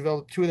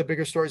 Jacksonville, two of the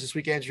bigger stories this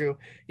week, Andrew,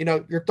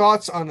 your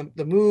thoughts on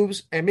the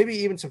moves and maybe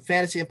even some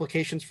fantasy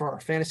implications for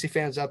our fantasy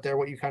fans out there,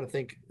 what you kind of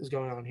think is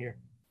going on here.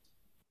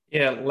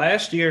 Yeah,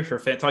 last year for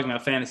talking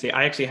about fantasy,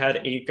 I actually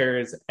had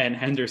Akers and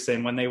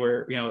Henderson when they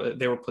were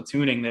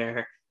platooning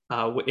there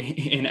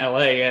in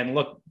LA. And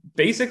look,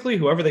 basically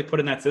whoever they put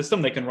in that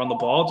system, they can run the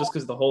ball just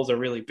because the holes are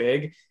really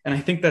big. And I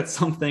think that's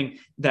something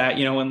that,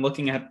 when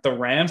looking at the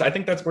Rams, I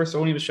think that's where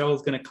Sony Michel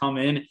is going to come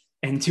in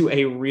and do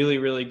a really,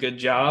 really good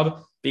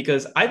job,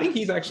 because I think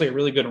he's actually a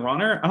really good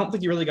runner. I don't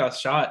think he really got a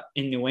shot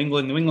in New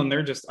England. New England,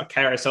 they're just a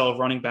carousel of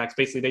running backs.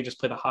 Basically, they just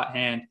play the hot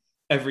hand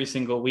every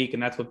single week.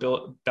 And that's what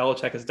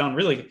Belichick has done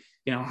really,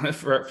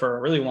 for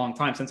a really long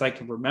time, since I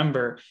can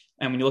remember.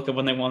 And when you look at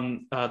when they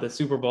won the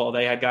Super Bowl,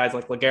 they had guys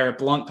like LeGarrette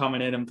Blount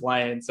coming in and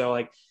playing. So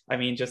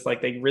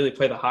they really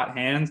play the hot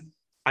hands.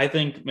 I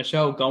think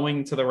Michel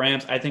going to the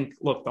Rams, I think,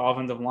 look, the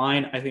offensive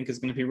line, I think is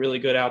going to be really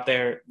good out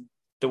there.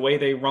 The way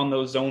they run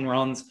those zone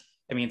runs,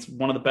 it's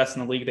one of the best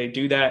in the league. They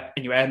do that.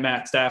 And you add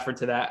Matt Stafford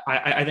to that.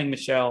 I think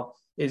Michel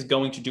is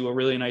going to do a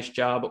really nice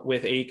job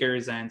with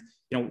Akers. And,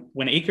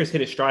 when Akers hit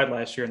his stride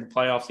last year in the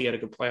playoffs, he had a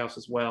good playoffs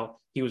as well.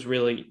 He was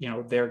really,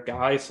 their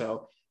guy.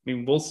 So,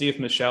 we'll see if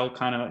Michel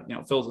kind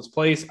of, fills his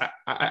place.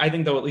 I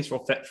think, though, at least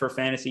for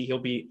fantasy, he'll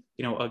be,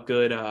 a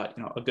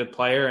good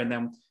player. And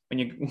then when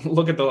you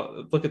look at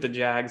the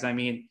Jags,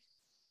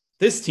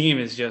 this team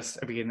is just,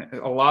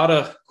 a lot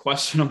of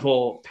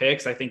questionable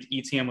picks. I think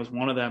Etienne was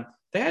one of them.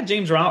 They had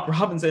James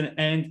Robinson,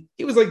 and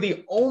he was like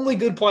the only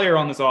good player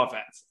on this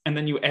offense. And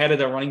then you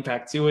added a running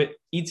back to it.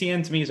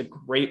 Etienne, to me, is a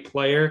great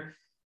player.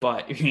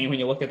 But when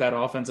you look at that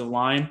offensive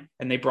line,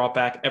 and they brought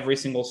back every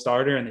single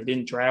starter and they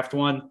didn't draft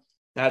one,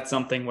 that's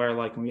something where,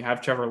 when you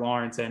have Trevor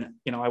Lawrence, and,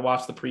 I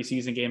watched the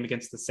preseason game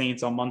against the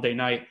Saints on Monday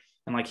night,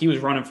 and he was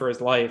running for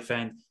his life.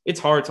 And it's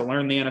hard to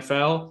learn the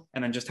NFL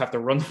and then just have to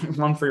run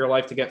for your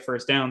life to get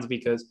first downs,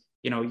 because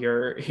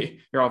your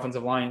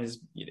offensive line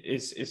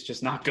is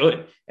just not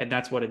good, and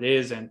that's what it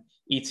is. And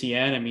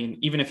Etienne,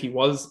 even if he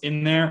was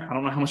in there, I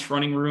don't know how much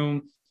running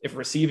room, if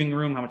receiving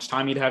room, how much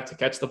time he'd have to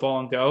catch the ball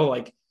and go.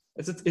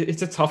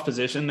 It's a tough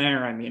position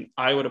there.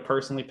 I would have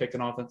personally picked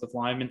an offensive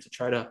lineman to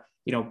try to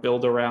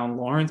build around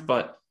Lawrence,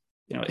 but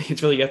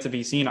it's really yet to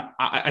be seen.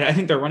 I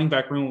think their running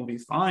back room will be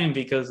fine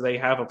because they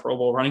have a Pro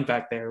Bowl running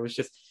back there.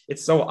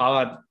 It's so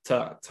odd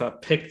to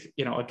pick,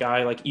 a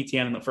guy like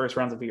Etienne in the first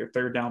round to be your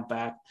 3rd down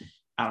back.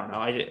 I don't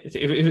know.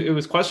 It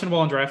was questionable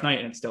on draft night,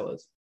 and it still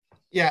is.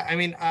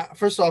 Yeah.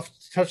 First off,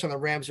 touch on the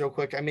Rams real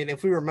quick.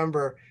 If we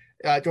remember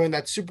during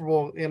that Super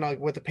Bowl,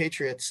 with the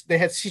Patriots, they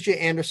had CJ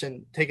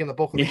Anderson taking the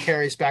bulk of the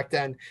carries back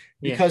then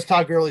because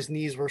Todd Gurley's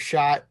knees were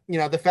shot.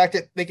 The fact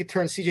that they could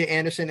turn CJ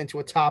Anderson into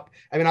a top,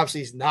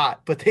 obviously he's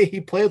not, but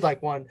he played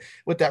like one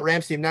with that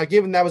Rams team. Now,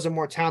 given that was a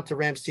more talented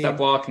Rams team, that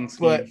blocking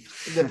scheme.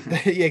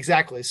 But yeah,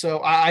 exactly.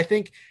 So I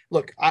think,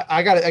 look,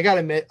 I gotta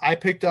admit, I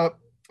picked up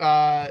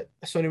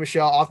Sony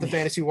Michel off the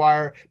fantasy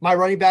wire. My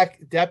running back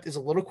depth is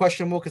a little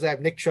questionable because I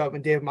have Nick Chubb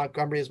and David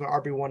Montgomery as my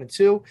RB1 and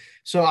 2.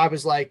 So I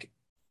was like,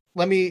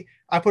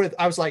 I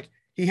was like,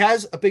 he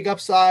has a big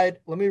upside.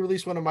 Let me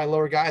release one of my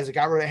lower guys. I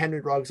got rid of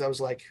Henry Ruggs. I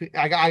was like,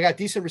 I got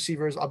decent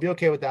receivers. I'll be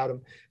okay without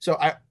him. So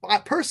I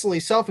personally,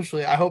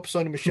 selfishly, I hope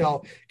Sony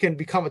Michel can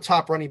become a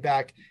top running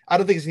back. I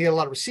don't think he's going to get a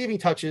lot of receiving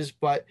touches,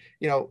 but,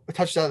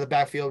 touches out of the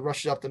backfield,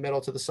 rushes up the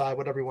middle to the side,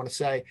 whatever you want to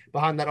say.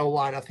 Behind that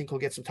O-line, I think he'll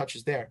get some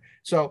touches there.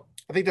 So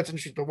I think that's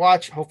interesting to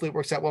watch. Hopefully it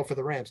works out well for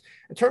the Rams.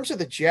 In terms of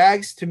the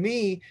Jags, to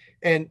me,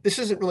 and this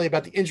isn't really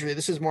about the injury,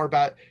 this is more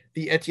about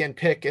the Etienne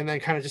pick and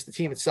then kind of just the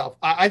team itself.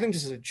 I think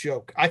this is a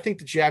joke. I think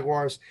the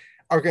Jaguars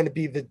are going to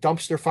be the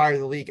dumpster fire of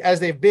the league, as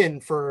they've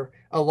been for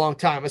a long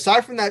time.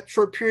 Aside from that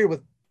short period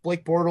with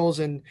Blake Bortles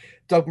and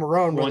Doug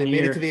Marrone, where they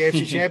made it to the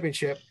AFC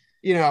Championship,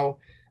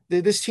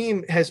 this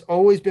team has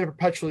always been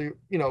perpetually,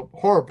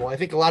 horrible. I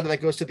think a lot of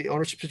that goes to the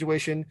ownership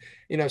situation.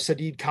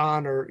 Sadiq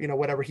Khan or,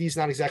 whatever. He's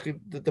not exactly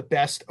the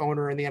best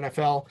owner in the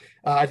NFL.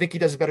 I think he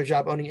does a better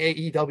job owning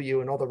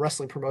AEW and all the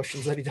wrestling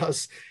promotions that he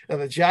does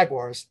the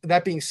Jaguars.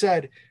 That being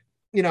said,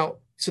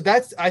 so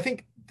that's, I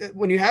think that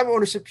when you have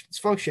ownership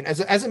function as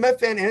a Met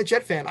fan and a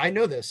Jet fan, I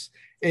know this,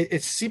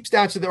 it seeps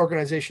down to the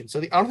organization. So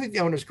I don't think the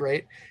owner's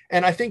great.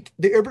 And I think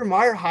the Urban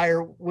Meyer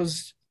hire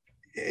was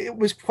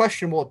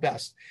questionable at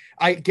best.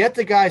 I get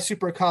the guy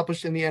super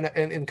accomplished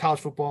in college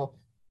football,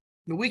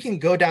 but we can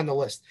go down the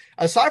list.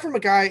 Aside from a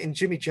guy in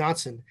Jimmy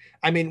Johnson,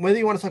 I mean, whether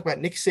you want to talk about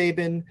Nick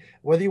Saban,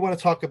 whether you want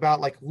to talk about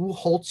like Lou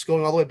Holtz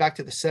going all the way back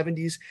to the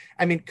 70s,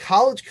 I mean,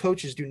 college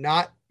coaches do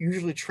not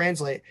usually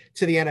translate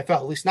to the NFL,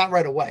 at least not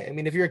right away. I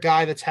mean, if you're a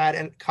guy that's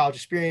had college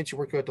experience, you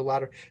work at the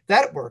ladder,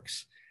 that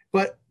works.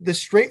 But the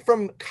straight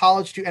from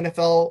college to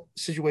NFL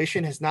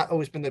situation has not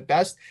always been the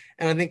best.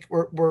 And I think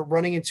we're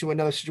running into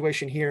another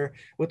situation here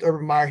with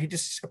Urban Meyer. He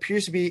just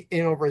appears to be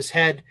in over his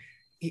head.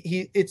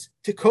 It's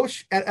to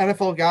coach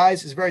NFL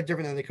guys is very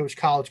different than to coach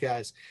college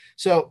guys.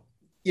 So,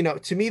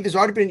 to me, there's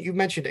already been, you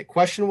mentioned it,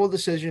 questionable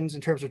decisions in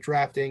terms of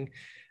drafting.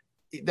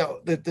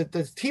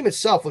 The team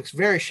itself looks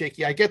very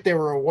shaky. I get they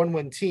were a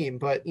 1-win team,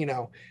 but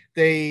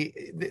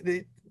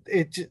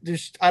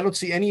I don't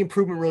see any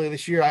improvement really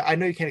this year. I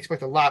know you can't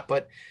expect a lot,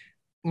 but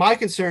my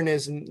concern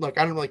is, and look,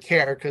 I don't really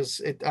care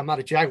because I'm not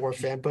a Jaguars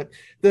fan, but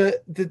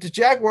the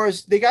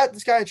Jaguars, they got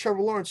this guy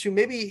Trevor Lawrence, who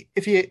maybe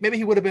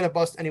he would have been a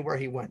bust anywhere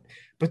he went.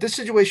 But this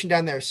situation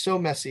down there is so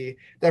messy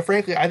that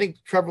frankly, I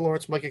think Trevor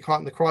Lawrence might get caught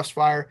in the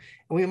crossfire,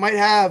 and we might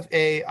have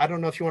I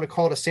don't know if you want to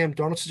call it a Sam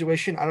Darnold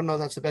situation. I don't know if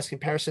that's the best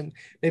comparison.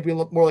 Maybe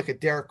look more like a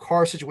Derek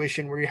Carr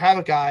situation where you have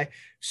a guy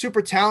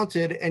super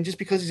talented, and just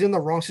because he's in the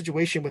wrong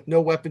situation with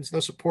no weapons, no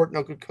support,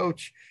 no good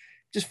coach,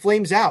 just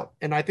flames out.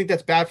 And I think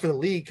that's bad for the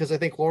league because I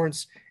think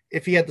Lawrence,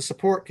 if he had the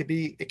support, could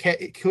be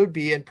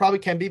and probably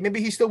can be,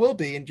 maybe he still will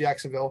be in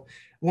Jacksonville,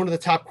 one of the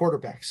top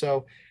quarterbacks.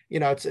 So,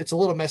 it's a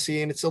little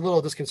messy and it's a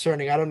little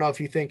disconcerting. I don't know if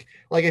you think,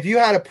 like, if you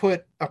had to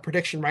put a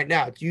prediction right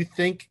now, do you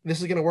think this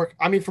is going to work?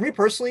 I mean, for me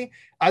personally,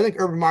 I think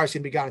Urban Meyer is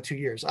going to be gone in 2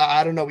 years.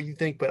 I don't know what you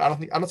think, but I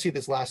don't see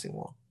this lasting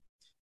long.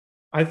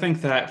 I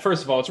think that,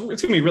 first of all, it's going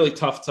to be really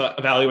tough to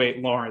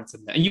evaluate Lawrence.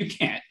 And you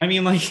can't. I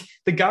mean, like,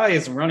 the guy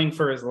is running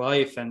for his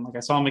life. And, like, I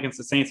saw him against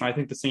the Saints, and I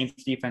think the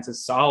Saints defense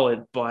is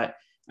solid. But,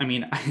 I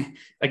mean,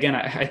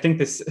 I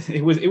think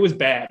it was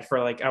bad for,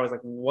 like, I was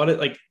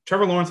like,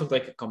 Trevor Lawrence looked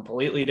like a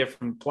completely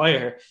different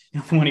player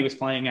when he was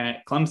playing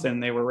at Clemson.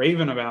 They were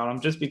raving about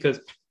him just because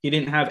he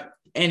didn't have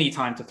any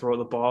time to throw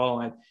the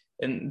ball.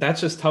 And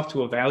that's just tough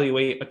to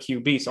evaluate a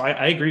QB. So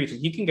I agree with you.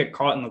 He can get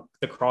caught in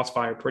the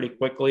crossfire pretty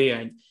quickly.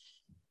 And,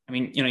 I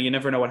mean, you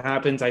never know what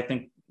happens. I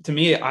think, to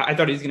me, I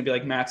thought he was going to be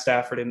like Matt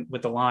Stafford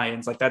with the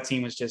Lions. Like, that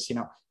team was just,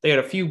 they had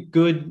a few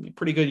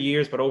pretty good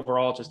years, but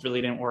overall just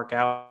really didn't work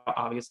out.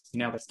 Obviously,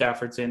 now that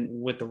Stafford's in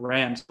with the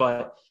Rams.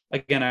 But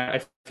again,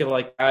 I feel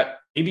like that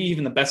maybe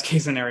even the best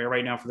case scenario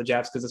right now for the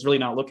Jets, because it's really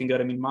not looking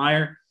good. I mean,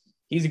 Meyer,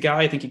 he's a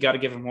guy, I think you got to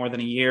give him more than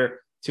a year,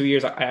 2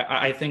 years.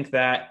 I think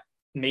that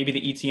maybe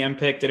the ETN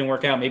pick didn't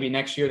work out. Maybe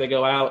next year they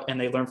go out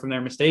and they learn from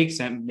their mistakes,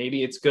 and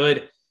maybe it's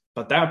good.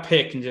 But that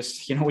pick can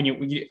just, when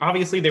you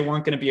obviously they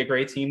weren't going to be a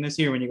great team this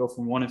year when you go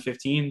from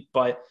 1-15,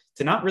 but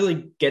to not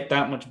really get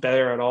that much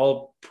better at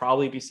all,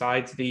 probably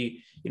besides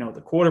the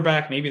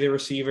quarterback, maybe the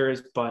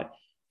receivers. But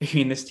I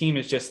mean, this team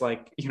is just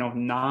like,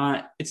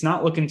 it's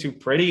not looking too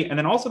pretty. And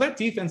then also that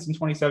defense in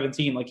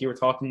 2017, like you were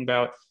talking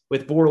about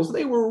with Bortles,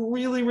 they were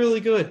really, really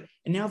good.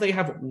 And now they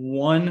have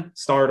one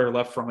starter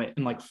left from it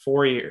in like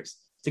 4 years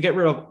to get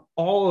rid of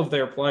all of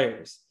their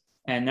players.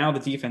 And now the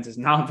defense is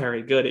not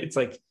very good. It's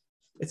like,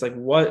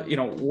 what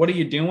are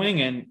you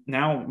doing? And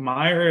now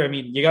Meyer, I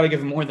mean, you got to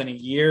give him more than a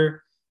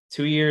year.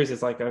 2 years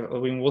is like,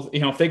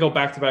 if they go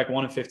back to back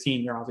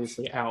 1-15, you're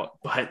obviously out.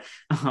 But,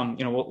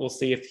 we'll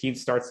see if he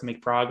starts to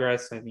make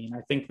progress. I mean,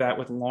 I think that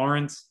with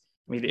Lawrence,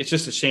 I mean, it's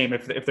just a shame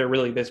if they're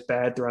really this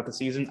bad throughout the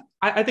season.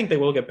 I think they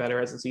will get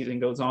better as the season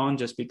goes on,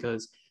 just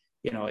because,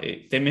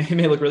 they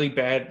may look really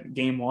bad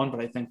game one, but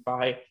I think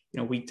by,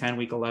 week 10,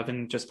 week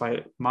 11, just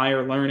by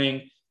Meyer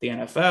learning the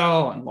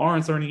NFL and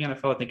Lawrence learning the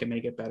NFL, I think it may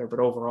get better. But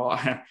overall,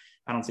 I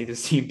don't see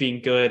this team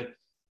being good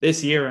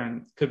this year,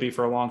 and could be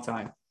for a long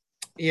time.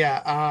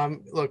 Yeah.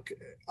 Look,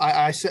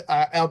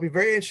 I'll be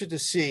very interested to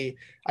see.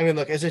 I mean,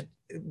 look,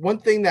 one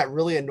thing that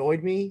really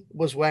annoyed me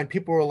was when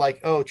people were like,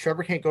 "Oh,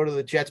 Trevor can't go to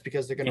the Jets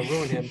because they're going to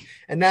ruin him,"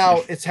 and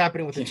now it's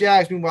happening with the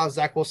Jags. Meanwhile,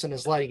 Zach Wilson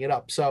is lighting it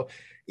up. So,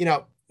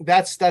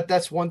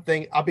 that's one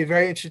thing. I'll be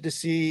very interested to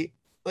see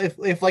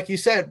if like you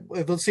said,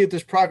 let's see if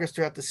there's progress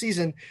throughout the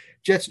season.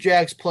 Jets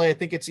Jags play. I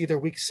think it's either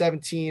week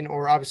 17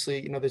 or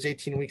obviously, there's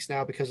 18 weeks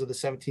now because of the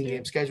 17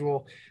 game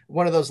schedule.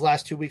 One of those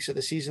last 2 weeks of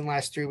the season,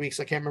 last 3 weeks,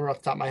 I can't remember off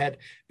the top of my head.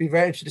 Be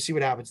very interested to see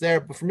what happens there.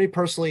 But for me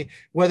personally,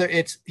 whether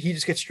it's he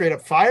just gets straight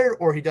up fired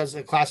or he does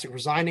a classic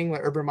resigning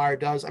like Urban Meyer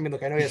does. I mean,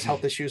 look, I know he has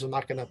health issues. I'm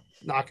not going to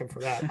knock him for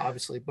that,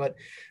 obviously, but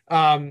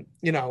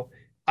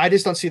I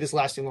just don't see this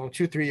lasting long,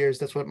 2-3 years.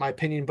 That's what my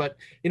opinion. But,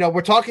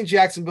 we're talking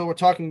Jacksonville, we're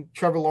talking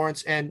Trevor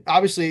Lawrence. And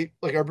obviously,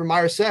 like Urban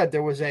Meyer said,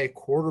 there was a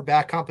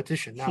quarterback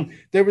competition. Now,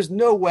 there was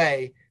no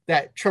way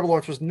that Trevor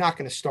Lawrence was not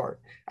going to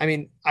start. I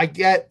mean, I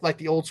get like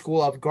the old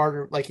school of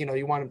Gardner, like,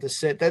 you want him to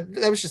sit. That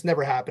was just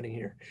never happening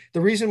here.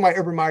 The reason why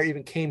Urban Meyer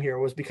even came here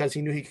was because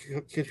he knew he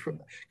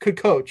could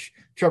coach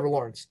Trevor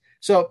Lawrence.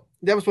 So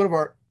that was one of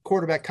our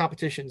quarterback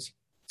competitions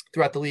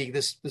throughout the league,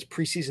 this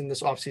preseason,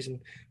 this offseason,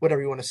 whatever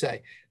you want to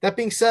say. That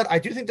being said, I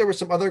do think there were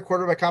some other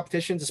quarterback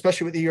competitions,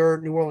 especially with your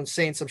New Orleans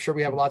Saints. I'm sure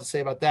we have a lot to say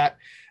about that.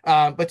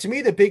 But to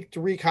me, the big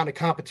three kind of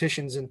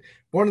competitions, and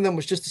one of them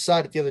was just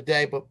decided the other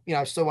day, but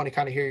I still want to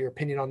kind of hear your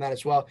opinion on that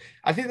as well.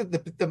 I think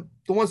that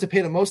the ones to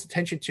pay the most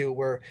attention to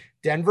were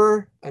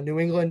Denver, New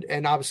England,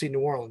 and obviously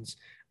New Orleans.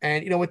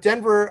 And, with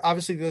Denver,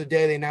 obviously the other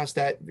day they announced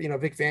that,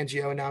 Vic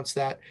Fangio announced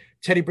that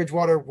Teddy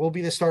Bridgewater will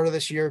be the starter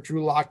this year.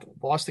 Drew Lock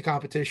lost the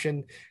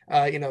competition.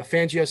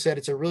 Fangio said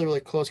it's a really, really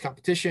close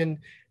competition.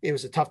 It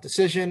was a tough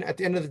decision. At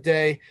the end of the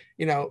day,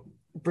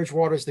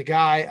 Bridgewater's the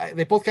guy.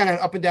 They both kind of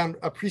up and down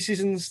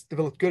preseasons. They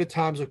look good at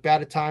times, look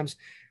bad at times.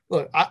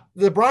 Look,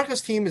 the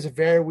Broncos team is a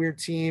very weird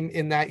team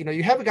in that,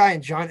 you have a guy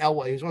in John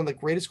Elway, who's one of the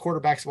greatest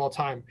quarterbacks of all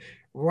time,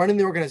 running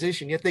the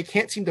organization, yet they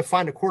can't seem to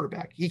find a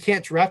quarterback. He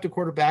can't draft a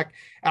quarterback.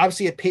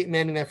 Obviously, had Peyton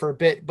Manning there for a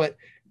bit, but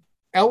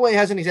Elway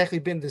hasn't exactly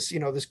been this,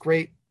 this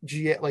great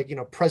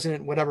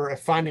president, whatever, at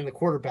finding the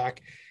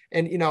quarterback.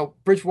 And,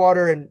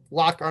 Bridgewater and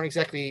Locke aren't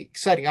exactly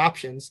exciting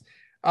options.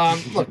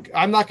 Look,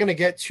 I'm not going to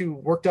get too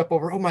worked up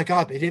over, oh my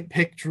God, they didn't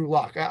pick Drew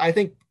Lock. I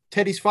think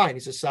Teddy's fine.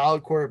 He's a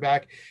solid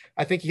quarterback.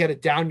 I think he had a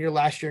down year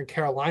last year in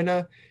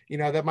Carolina.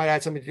 That might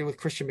have something to do with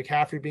Christian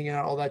McCaffrey being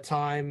out all that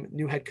time,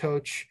 new head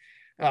coach,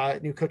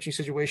 new coaching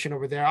situation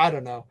over there. I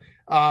don't know.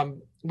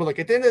 But look,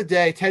 at the end of the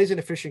day, Teddy's an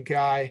efficient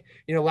guy.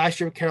 Last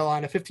year with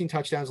Carolina, 15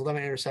 touchdowns,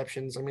 11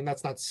 interceptions. I mean,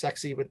 that's not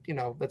sexy, but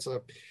that's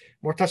a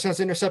more touchdowns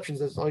than interceptions.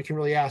 That's all you can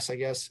really ask, I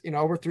guess.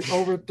 Over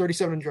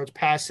 3,700 yards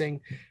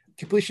passing,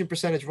 completion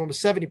percentage of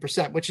almost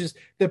 70%, which is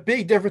the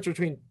big difference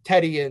between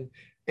Teddy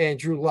and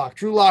Drew Lock.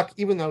 Drew Lock,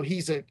 even though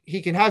he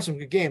can have some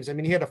good games. I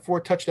mean, he had a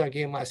 4 touchdown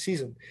game last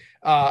season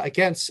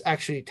against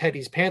actually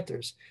Teddy's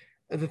Panthers.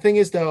 The thing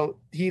is, though,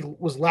 he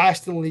was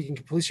last in the league in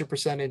completion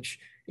percentage.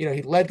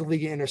 He led the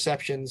league in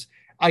interceptions.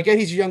 I get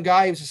he's a young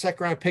guy. He was a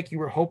second-round pick. You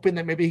were hoping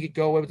that maybe he could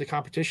go away with the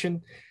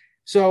competition.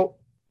 So,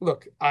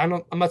 look,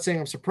 I'm not saying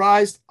I'm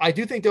surprised. I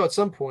do think, though, at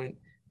some point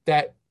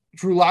that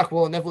Drew Lock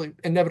will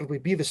inevitably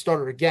be the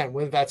starter again,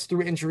 whether that's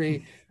through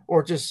injury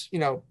or just,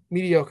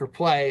 mediocre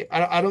play.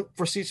 I don't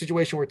foresee a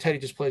situation where Teddy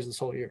just plays this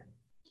whole year.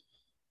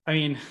 I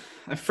mean,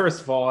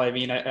 first of all,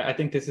 I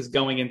think this is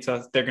going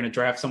into they're going to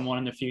draft someone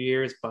in a few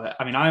years. But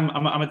I mean, I'm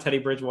a Teddy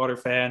Bridgewater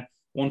fan.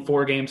 Won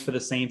 4 games for the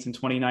Saints in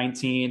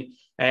 2019,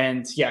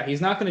 and yeah, he's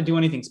not going to do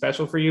anything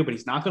special for you, but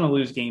he's not going to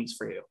lose games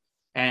for you,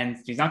 and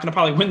he's not going to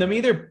probably win them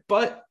either.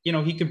 But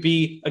he could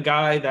be a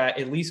guy that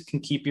at least can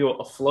keep you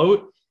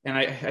afloat. And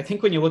I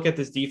think when you look at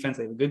this defense,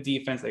 they have a good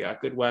defense. They got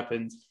good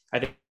weapons. I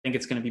think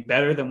it's going to be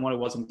better than what it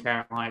was in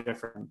Carolina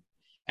for him.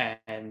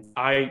 And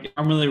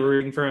I'm really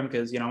rooting for him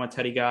because, I'm a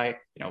Teddy guy,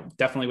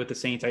 definitely with the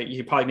Saints.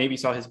 You probably maybe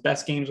saw his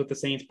best games with the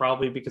Saints,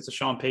 probably because of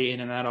Sean Payton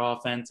and that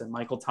offense and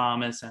Michael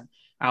Thomas and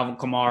Alvin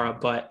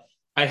Kamara. But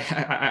I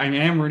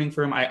am rooting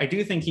for him. I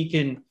do think he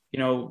can,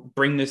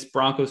 bring this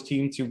Broncos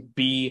team to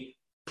be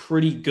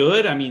pretty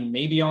good. I mean,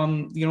 maybe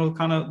on,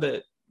 kind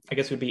of I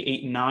guess it would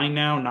be 8-9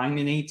 now,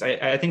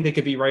 9-8. I think they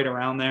could be right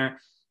around there.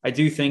 I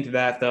do think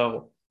that,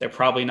 though, they're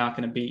probably not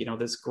going to be,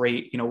 this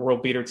great,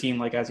 world beater team,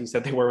 like, as you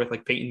said, they were with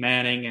like Peyton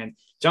Manning and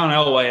John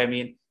Elway. I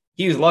mean,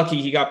 he was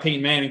lucky he got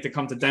Peyton Manning to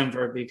come to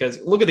Denver because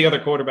look at the other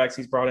quarterbacks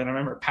he's brought in. I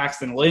remember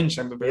Paxton Lynch.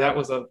 I remember that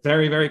was a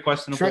very, very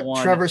questionable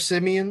one. Trevor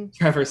Siemian.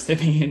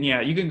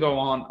 Yeah, you can go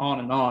on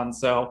and on.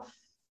 So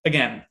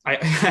again,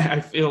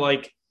 I feel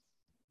like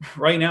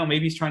right now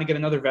maybe he's trying to get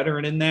another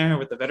veteran in there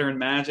with the veteran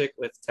magic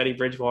with Teddy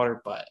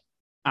Bridgewater, but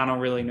I don't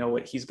really know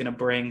what he's going to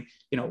bring,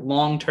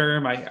 long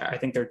term. I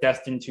think they're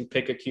destined to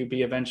pick a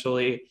QB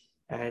eventually.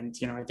 And,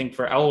 I think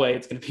for Elway,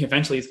 it's going to be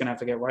eventually he's going to have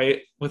to get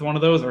right with one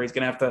of those, or he's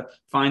going to have to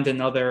find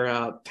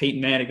another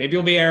Peyton Manning. Maybe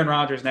it'll be Aaron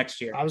Rodgers next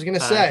year. I was going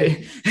to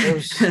say,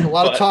 there's a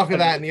lot of talk of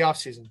that in the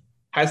offseason.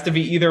 Has to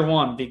be either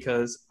one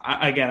because,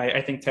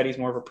 I think Teddy's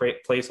more of a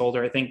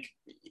placeholder. I think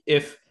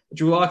if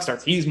Drew Lock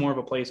starts, he's more of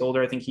a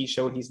placeholder. I think he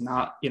showed he's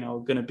not,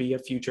 going to be a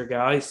future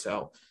guy.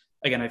 So,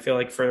 again, I feel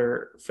like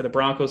for the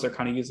Broncos, they're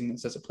kind of using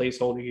this as a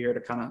placeholder here to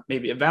kind of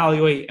maybe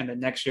evaluate. And then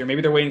next year,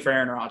 maybe they're waiting for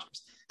Aaron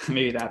Rodgers.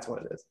 Maybe that's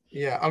what it is.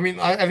 Yeah. I mean,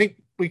 I think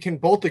we can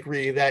both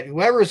agree that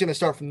whoever is going to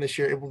start from this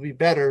year, it will be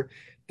better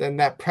than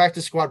that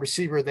practice squad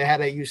receiver they had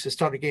to use to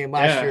start a game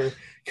last year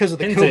because of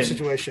the coach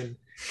situation.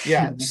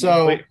 Yeah.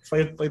 So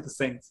played the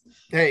Saints.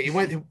 Hey, he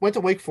went to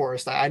Wake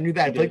Forest. I knew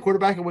that. He played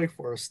quarterback at Wake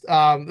Forest.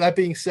 That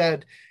being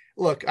said,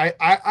 look, I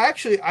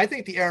actually I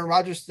think the Aaron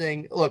Rodgers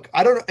thing. Look,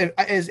 I don't know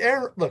as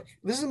Aaron. Look,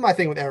 this is my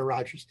thing with Aaron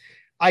Rodgers.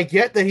 I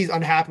get that he's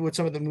unhappy with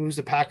some of the moves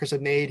the Packers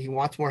have made. He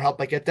wants more help.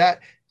 I get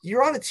that.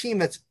 You're on a team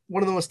that's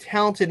one of the most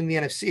talented in the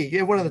NFC. You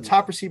have one of the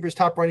top receivers,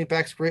 top running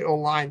backs, great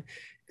O-line,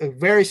 a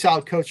very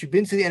solid coach. You've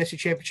been to the NFC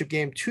Championship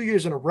game 2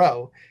 years in a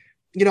row.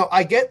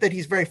 I get that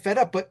he's very fed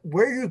up, but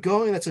where are you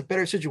going? That's a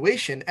better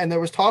situation. And there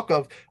was talk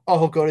of,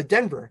 he'll go to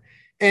Denver.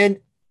 And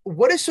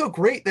what is so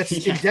great that's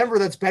in Denver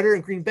that's better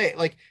in Green Bay?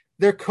 Like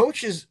their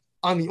coach is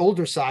on the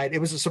older side. It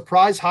was a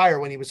surprise hire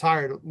when he was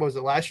hired. What was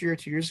it, last year,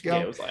 2 years ago?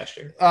 Yeah, it was last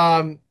year.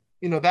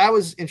 That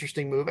was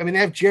interesting move. I mean,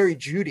 they have Jerry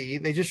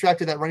Jeudy. They just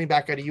drafted that running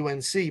back out of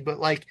UNC, but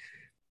like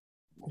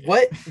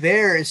what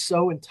there is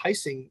so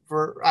enticing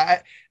for,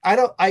 I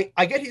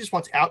get he just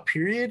wants out,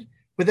 period.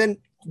 But then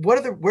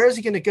where is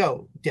he going to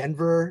go?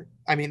 Denver.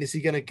 I mean, is he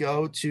going to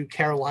go to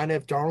Carolina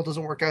if Darnold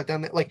doesn't work out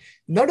down there? Like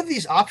none of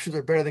these options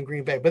are better than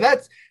Green Bay, but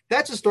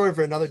that's a story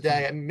for another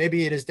day. I mean,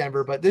 maybe it is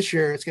Denver, but this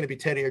year it's going to be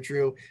Teddy or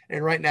Drew.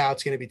 And right now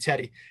it's going to be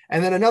Teddy.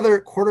 And then another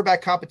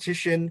quarterback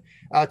competition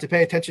to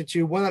pay attention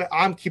to, one that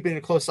I'm keeping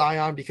a close eye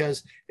on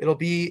because it'll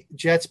be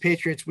Jets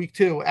Patriots week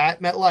 2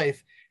 at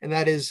MetLife. And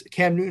that is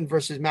Cam Newton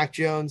versus Mac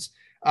Jones.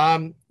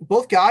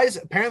 Both guys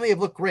apparently have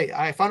looked great.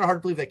 I find it hard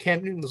to believe that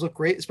Cam Newton has looked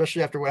great,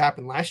 especially after what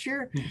happened last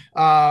year.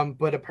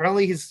 But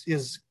apparently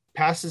his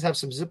passes have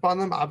some zip on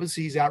them.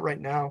 Obviously he's out right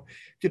now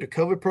due to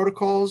COVID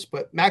protocols,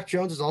 but Mac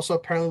Jones has also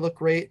apparently looked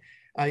great.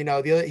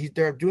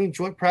 They're doing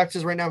joint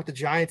practices right now with the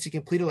Giants. He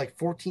completed like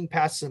 14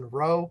 passes in a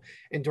row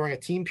and during a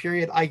team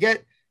period. I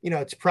get,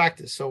 it's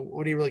practice. So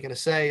what are you really going to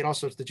say? And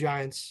also it's the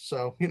Giants.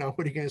 So, what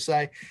are you going to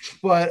say?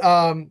 But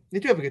they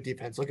do have a good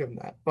defense. I'll give them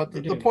that. But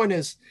the point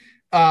is,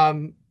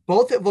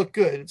 both have looked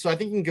good. So I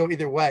think you can go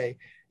either way.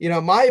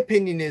 My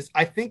opinion is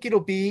I think it'll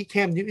be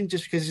Cam Newton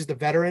just because he's the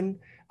veteran.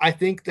 I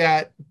think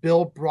that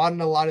Bill brought in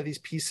a lot of these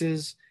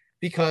pieces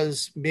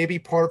because maybe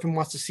part of him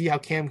wants to see how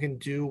Cam can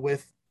do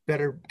with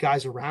better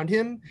guys around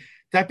him.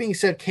 That being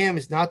said, Cam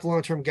is not the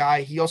long-term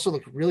guy. He also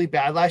looked really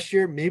bad last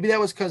year. Maybe that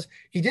was because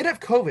he did have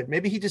COVID.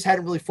 Maybe he just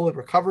hadn't really fully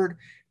recovered.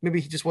 Maybe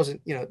he just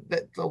wasn't,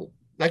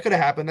 that could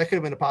have happened. That could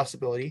have been a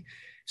possibility.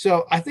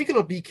 So I think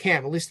it'll be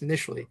Cam, at least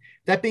initially.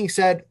 That being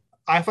said,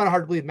 I find it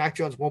hard to believe Mac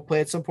Jones won't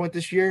play at some point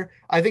this year.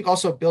 I think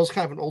also Bill's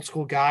kind of an old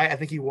school guy. I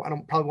think he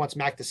probably wants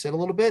Mac to sit a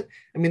little bit.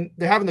 I mean,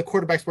 they're having the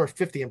quarterbacks worth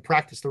 50 in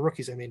practice, the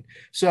rookies. I mean,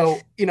 so,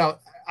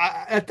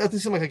 that doesn't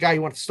seem like a guy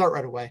you want to start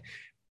right away.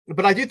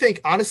 But I do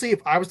think, honestly, if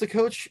I was the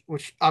coach,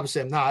 which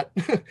obviously I'm not,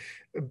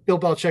 Bill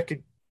Belichick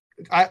could,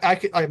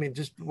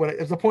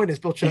 the point is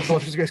Bill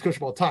Belichick is the greatest coach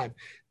of all time.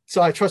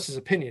 So I trust his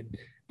opinion.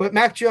 But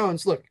Mac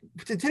Jones, look,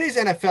 in today's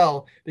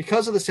NFL,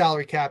 because of the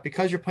salary cap,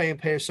 because you're paying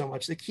players so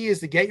much, the key is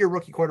to get your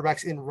rookie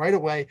quarterbacks in right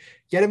away,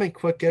 get them in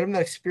quick, get them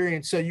that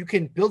experience so you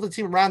can build a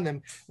team around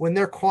them when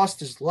their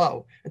cost is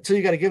low until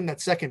you got to give them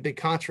that second big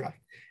contract.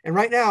 And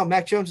right now,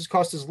 Mac Jones'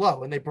 cost is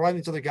low, and they brought in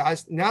these other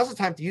guys. Now's the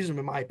time to use them,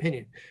 in my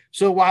opinion.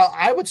 So while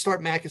I would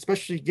start Mac,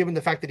 especially given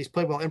the fact that he's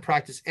played well in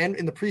practice and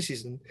in the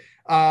preseason,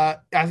 I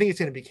think it's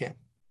going to be Cam.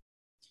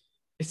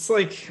 It's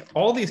like a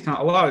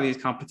lot of these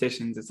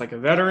competitions, it's like a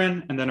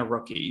veteran and then a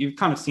rookie. You've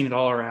kind of seen it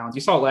all around.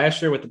 You saw it last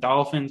year with the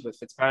Dolphins, with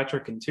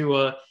Fitzpatrick and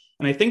Tua.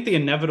 And I think the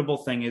inevitable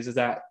thing is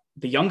that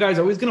the young guy's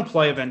always going to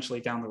play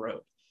eventually down the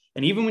road.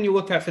 And even when you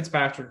look at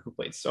Fitzpatrick, who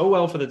played so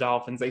well for the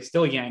Dolphins, they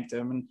still yanked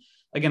him. And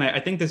again, I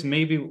think this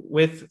may be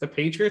with the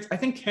Patriots. I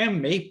think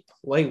Cam may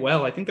play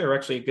well. I think they're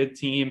actually a good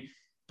team.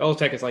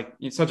 Belichick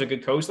is such a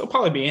good coach. They'll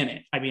probably be in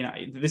it. I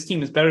mean, this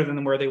team is better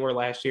than where they were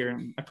last year.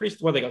 And I'm pretty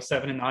sure they go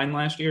 7-9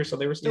 last year. So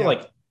they were still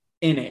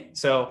in it.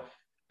 So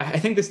I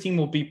think this team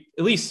will be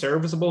at least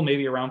serviceable,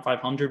 maybe around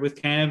 500 with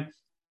Cam.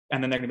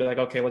 And then they're going to be like,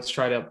 okay, let's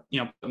try to,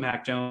 put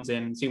Mac Jones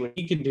in and see what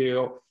he can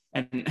do.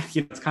 And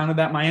it's kind of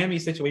that Miami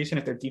situation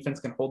if their defense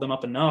can hold them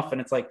up enough.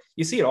 And it's like,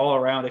 you see it all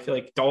around. I feel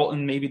like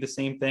Dalton may be the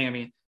same thing. I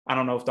mean, I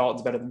don't know if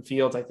Dalton's better than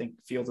Fields. I think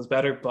Fields is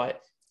better,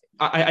 but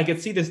I could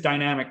see this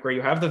dynamic where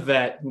you have the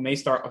vet who may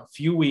start a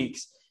few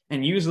weeks.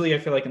 And usually I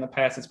feel like in the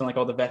past, it's been like,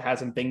 the vet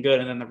hasn't been good.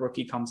 And then the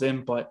rookie comes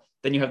in, but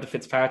then you have the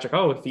Fitzpatrick.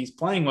 If he's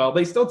playing well,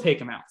 they still take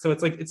him out. So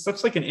it's like, it's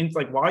such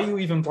like why are you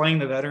even playing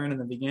the veteran in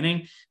the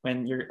beginning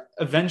when you're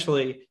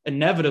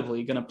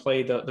inevitably going to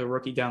play the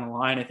rookie down the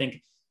line? I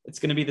think it's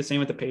going to be the same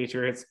with the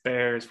Patriots,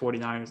 Bears,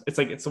 49ers.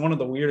 It's one of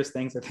the weirdest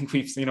things I think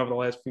we've seen over the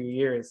last few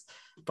years.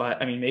 But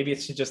I mean, maybe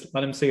it should just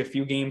let him see a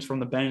few games from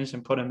the bench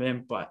and put him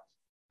in. But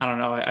I don't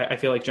know. I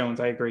feel like Jones,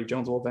 I agree.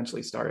 Jones will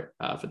eventually start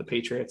for the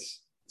Patriots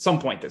some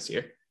point this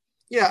year.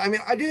 Yeah, I mean,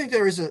 I do think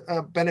there is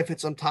a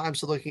benefit sometimes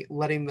to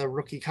letting the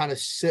rookie kind of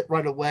sit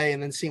right away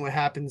and then seeing what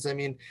happens. I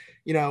mean,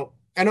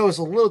 I know it's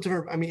a little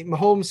different. I mean,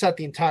 Mahomes sat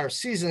the entire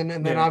season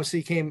and then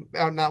obviously came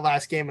out in that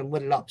last game and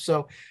lit it up.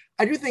 So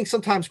I do think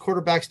sometimes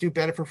quarterbacks do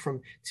benefit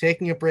from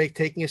taking a break,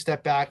 taking a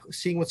step back,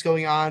 seeing what's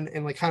going on,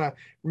 and like kind of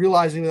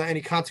realizing without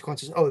any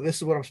consequences, this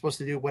is what I'm supposed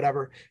to do,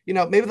 whatever.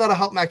 Maybe that'll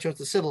help Mac Jones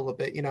to sit a little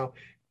bit,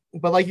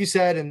 But like you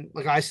said, and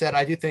like I said,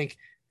 I do think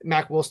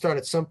Mac will start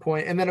at some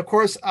point. And then, of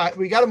course,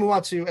 we got to move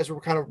on to, as we're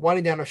kind of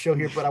winding down our show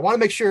here, but I want to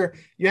make sure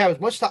you have as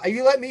much time.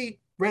 You let me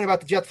rant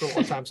about the Jets for a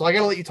long time, so I got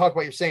to let you talk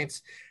about your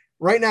Saints.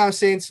 Right now,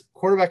 Saints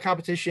quarterback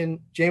competition: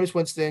 Jameis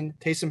Winston,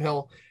 Taysom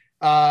Hill.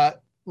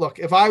 Look,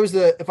 if I was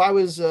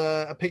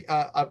a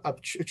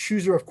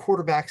chooser of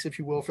quarterbacks, if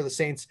you will, for the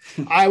Saints,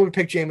 I would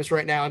pick Jameis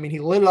right now. I mean, he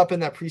lit it up in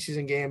that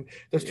preseason game.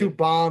 Those 2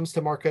 bombs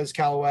to Marquez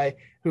Callaway,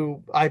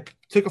 who I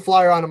took a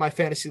flyer on in my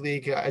fantasy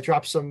league. I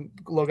dropped some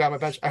low guy on my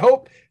bench. I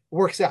hope it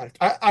works out.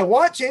 I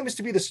want Jameis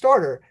to be the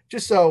starter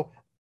just so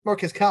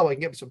Marquez Callaway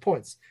can get me some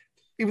points.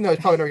 Even though he's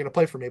probably never going to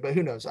play for me, but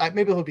who knows?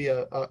 Maybe he'll be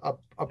a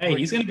hey,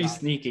 he's going to be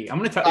sneaky. I'm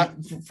going to tell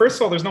you. First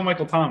of all, there's no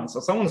Michael Thomas,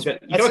 so you got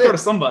to throw to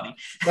somebody.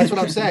 That's what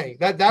I'm saying.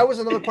 That was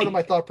another part of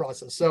my thought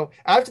process. So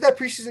after that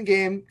preseason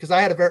game, because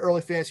I had a very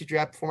early fantasy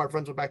draft before my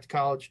friends went back to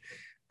college,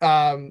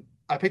 I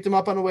picked him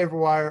up on the waiver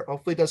wire.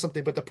 Hopefully, he does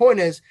something. But the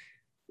point is,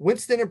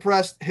 Winston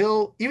impressed.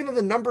 Hill, even though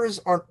the numbers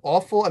aren't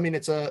awful, I mean,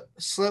 it's a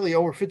slightly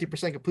over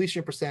 50%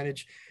 completion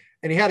percentage.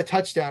 And he had a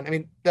touchdown. I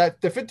mean,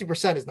 that the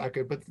 50% is not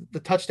good, but the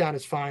touchdown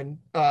is fine.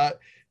 But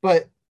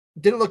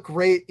didn't look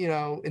great,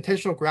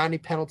 intentional grounding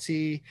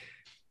penalty.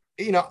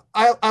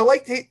 I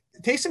like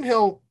Taysom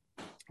Hill.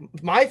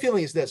 My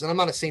feeling is this, and I'm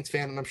not a Saints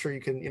fan, and I'm sure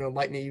you can,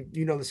 enlighten me.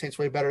 You know the Saints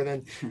way better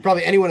than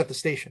probably anyone at the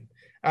station.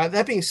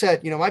 That being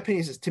said, my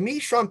opinion is this. To me,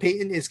 Sean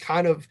Payton is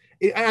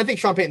and I think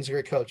Sean Payton's a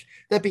great coach.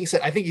 That being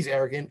said, I think he's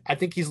arrogant. I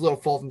think he's a little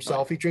full of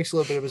himself. He drinks a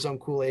little bit of his own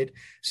Kool-Aid.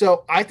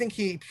 So I think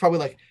he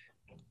probably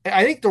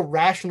I think the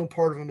rational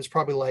part of him is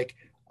probably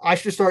I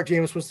should start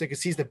Jameis Winston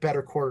because he's the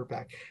better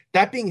quarterback.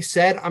 That being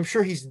said, I'm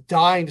sure he's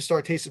dying to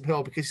start Taysom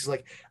Hill because he's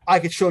I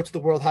could show to the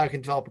world how I can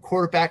develop a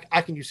quarterback.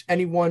 I can use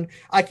anyone.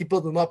 I can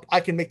build them up.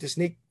 I can make this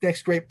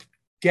next great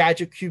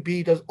gadget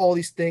QB, does all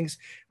these things.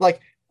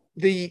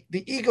 The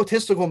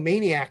egotistical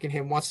maniac in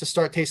him wants to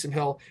start Taysom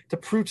Hill to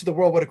prove to the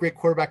world what a great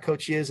quarterback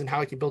coach he is and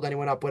how he can build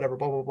anyone up, whatever,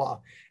 blah, blah, blah,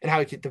 and how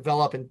he can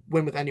develop and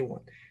win with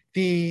anyone.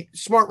 The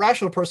smart,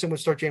 rational person would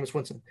start Jameis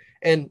Winston.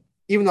 And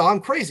even though I'm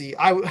crazy,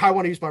 I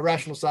want to use my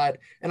rational side,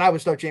 and I would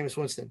start Jameis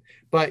Winston.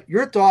 But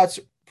your thoughts,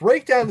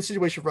 break down the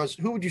situation for us.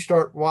 Who would you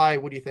start? Why?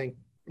 What do you think?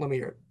 Let me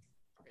hear it.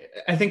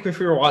 I think if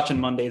we were watching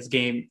Monday's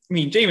game,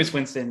 Jameis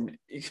Winston,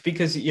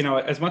 because,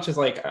 as much as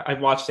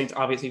I've watched Saints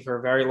obviously for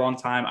a very long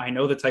time, I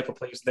know the type of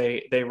plays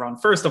they run.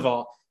 First of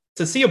all,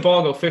 to see a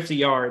ball go 50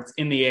 yards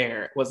in the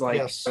air was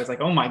yes. I was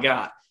oh my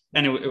God.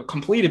 And it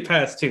completed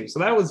pass too. So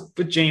that was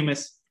with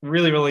Jameis,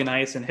 really, really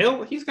nice. And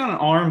Hill, he's got an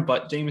arm,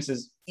 but Jameis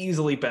is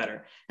easily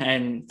better.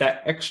 And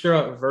that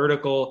extra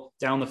vertical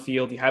down the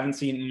field, you haven't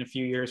seen in a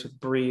few years with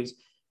Breeze.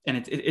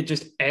 And it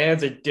just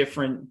adds a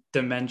different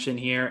dimension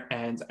here.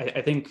 And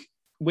I think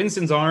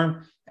Winston's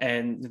arm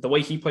and the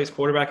way he plays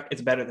quarterback,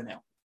 it's better than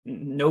Hill.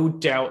 No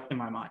doubt in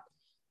my mind.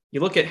 You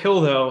look at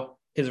Hill, though,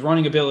 his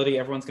running ability,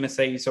 everyone's going to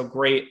say he's so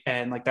great.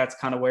 And that's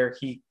kind of where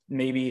he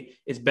maybe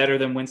is better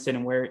than Winston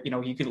and where,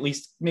 you could at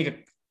least make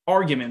an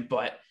argument,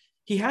 but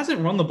he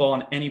hasn't run the ball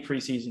in any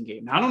preseason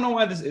game. Now, I don't know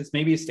why this is.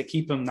 Maybe it's to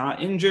keep him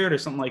not injured or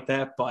something like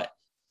that, but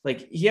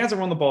he hasn't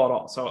run the ball at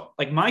all. So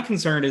my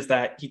concern is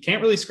that he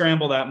can't really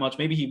scramble that much.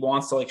 Maybe he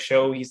wants to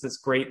show he's this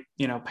great,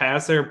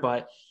 passer,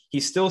 but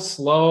he's still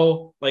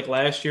slow.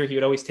 Last year, he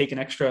would always take an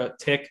extra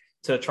tick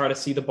to try to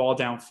see the ball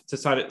down,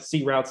 to try to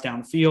see routes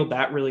downfield.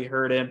 That really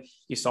hurt him.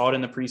 You saw it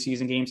in the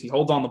preseason games. He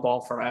holds on the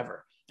ball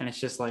forever. And it's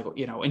just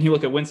and you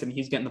look at Winston,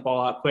 he's getting the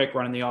ball out quick,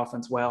 running the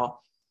offense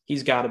well.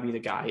 He's got to be the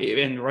guy.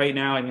 And right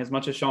now, as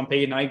much as Sean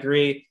Payton, I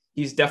agree,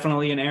 he's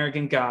definitely an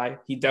arrogant guy.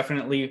 He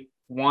definitely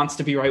wants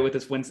to be right with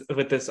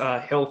this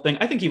Hill thing.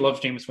 I think he loves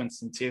Jameis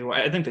Winston too.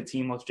 I think the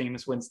team loves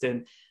Jameis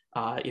Winston.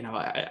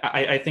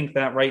 I think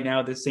that right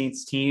now, the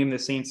Saints team, the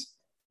Saints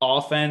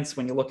offense,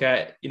 when you look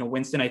at,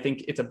 Winston, I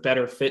think it's a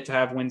better fit to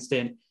have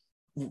Winston.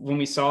 When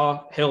we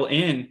saw Hill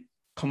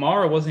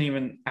Kamara wasn't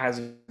even as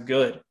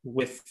good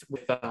with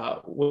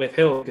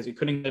Hill because he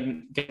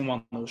couldn't get him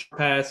on those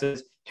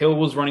passes. Hill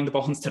was running the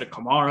ball instead of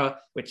Kamara,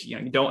 which, you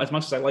don't, as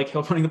much as I like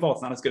Hill running the ball,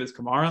 it's not as good as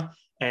Kamara.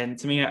 And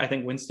to me, I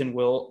think Winston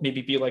will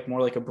maybe be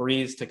more like a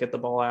Breeze to get the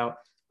ball out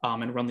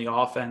and run the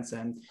offense.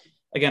 And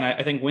again,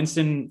 I think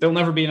Winston, there'll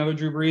never be another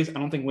Drew Brees. I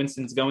don't think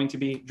Winston's going to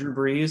be Drew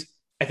Brees.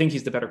 I think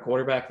he's the better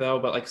quarterback though,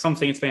 but some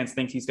Saints fans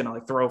think he's going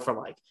to throw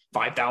for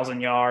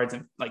 5,000 yards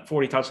and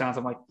 40 touchdowns.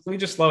 I'm let me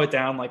just slow it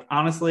down.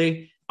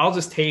 Honestly, I'll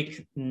just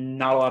take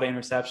not a lot of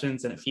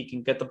interceptions. And if he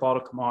can get the ball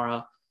to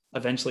Kamara,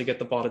 eventually get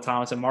the ball to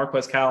Thomas and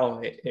Marquez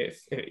Callaway,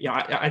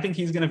 I think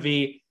he's going to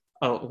be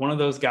one of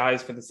those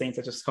guys for the Saints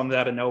that just comes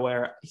out of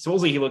nowhere.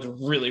 Supposedly he looks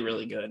really,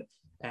 really good.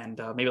 And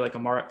maybe a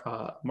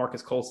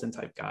Marcus Colston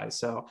type guy.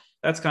 So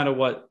that's kind of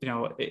what,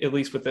 at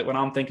least with it, when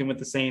I'm thinking with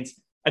the Saints,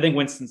 I think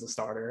Winston's a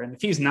starter. And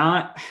if he's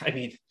not,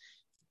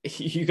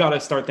 you got to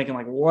start thinking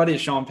what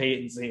is Sean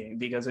Payton seeing?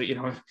 Because,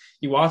 you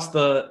watch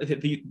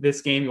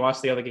this game, you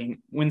watch the other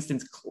game,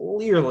 Winston's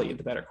clearly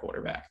the better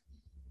quarterback.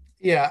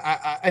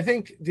 Yeah, I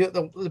think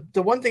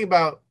the one thing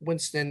about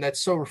Winston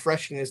that's so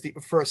refreshing is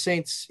for a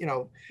Saints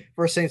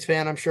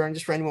fan, I'm sure, and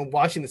just for anyone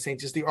watching the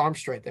Saints, is the arm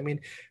strength.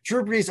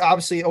 Drew Brees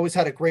obviously always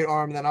had a great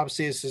arm, and then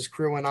obviously as his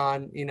career went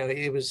on,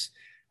 it was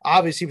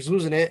obviously he was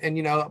losing it.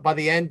 And, by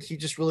the end, he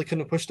just really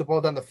couldn't push the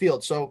ball down the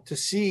field. So to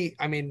see,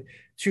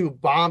 2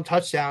 bomb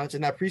touchdowns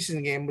in that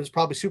preseason game was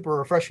probably super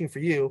refreshing for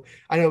you.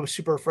 I know it was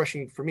super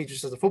refreshing for me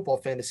just as a football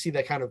fan to see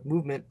that kind of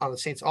movement on the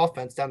Saints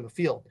offense down the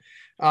field.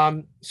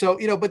 But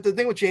the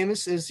thing with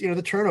Jameis is,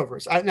 the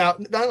turnovers. Now,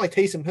 not like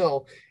Taysom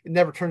Hill, it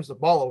never turns the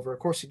ball over. Of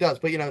course he does.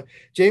 But,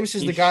 Jameis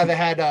is the guy that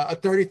had a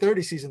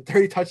 30-30 season,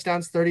 30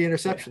 touchdowns, 30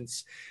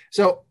 interceptions. Yeah.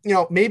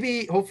 So,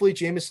 maybe hopefully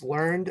Jameis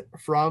learned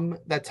from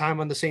that time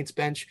on the Saints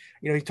bench.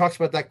 He talks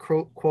about that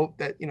quote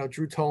that,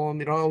 Drew told him,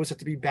 you don't always have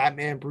to be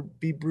Batman,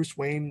 be Bruce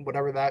Wayne,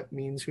 whatever that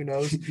means, who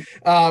knows?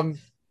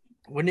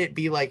 Wouldn't it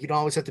be like you don't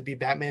always have to be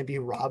Batman, be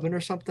Robin or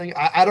something?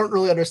 I don't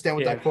really understand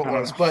what that quote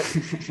was, but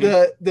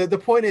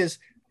the point is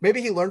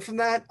maybe he learned from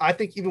that. I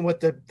think even with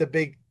the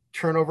big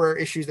turnover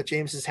issues that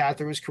James has had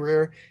through his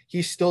career,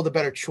 he's still the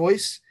better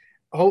choice.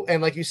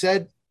 And like you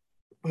said,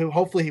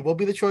 hopefully he will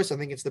be the choice. I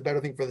think it's the better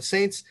thing for the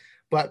Saints.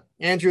 But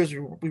Andrew, as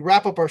we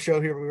wrap up our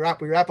show here,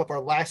 we wrap up our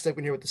last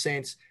segment here with the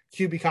Saints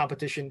QB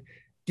competition.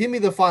 Give me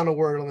the final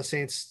word on the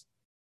Saints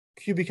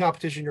QB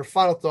competition. Your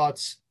final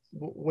thoughts.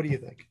 What do you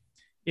think?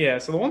 Yeah,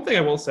 so the one thing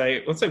I will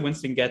say, let's say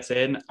Winston gets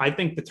in, I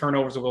think the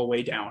turnovers will go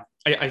way down.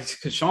 Because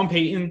Sean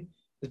Payton,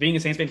 as being a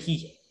Saints fan,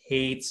 he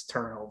hates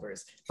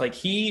turnovers.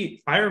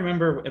 I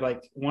remember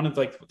one of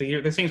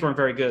the Saints weren't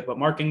very good, but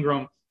Mark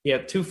Ingram, he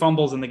had 2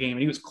 fumbles in the game,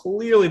 and he was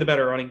clearly the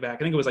better running back.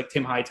 I think it was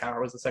Tim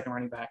Hightower was the second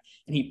running back,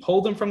 and he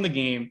pulled him from the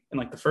game in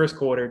the first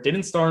quarter,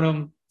 didn't start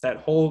him that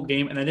whole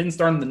game, and then didn't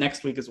start him the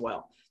next week as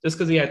well, just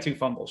because he had 2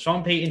 fumbles.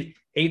 Sean Payton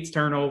hates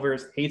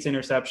turnovers, hates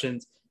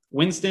interceptions.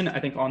 Winston, I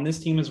think on this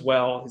team as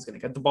well, he's going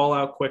to get the ball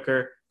out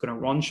quicker, going to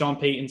run Sean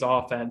Payton's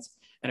offense,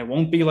 and it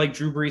won't be like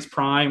Drew Brees'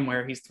 prime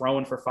where he's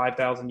throwing for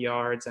 5,000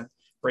 yards and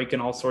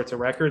breaking all sorts of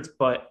records,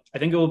 but I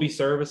think it will be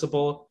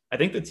serviceable. I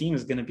think the team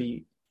is going to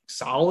be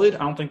solid. I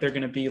don't think they're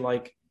going to be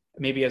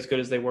maybe as good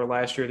as they were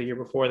last year, the year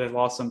before. They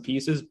lost some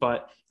pieces,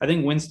 but I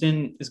think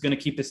Winston is going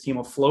to keep this team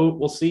afloat.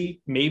 We'll see.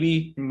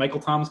 Maybe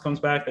Michael Thomas comes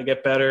back, they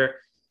get better.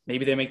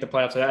 Maybe they make the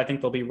playoffs. I think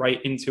they'll be right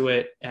into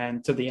it,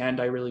 and to the end,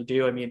 I really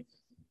do.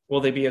 Will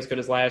they be as good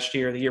as last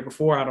year, the year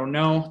before? I don't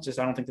know. I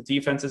don't think the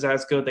defense is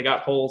as good. They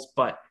got holes,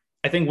 but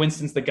I think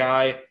Winston's the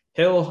guy.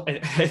 Hill,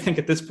 I think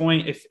at this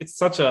point, if it's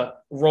such a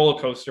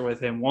roller coaster with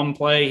him. One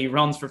play, he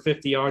runs for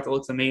 50 yards. It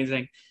looks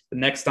amazing. The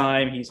next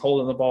time, he's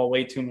holding the ball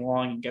way too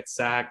long and gets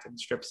sacked and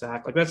strip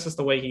sacked. That's just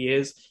the way he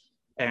is.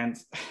 And,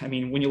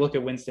 when you look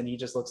at Winston, he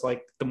just looks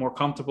like the more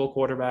comfortable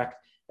quarterback.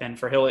 And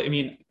for Hill,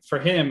 for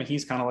him,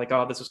 he's kind of like,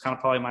 oh, this was kind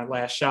of probably my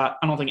last shot.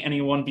 I don't think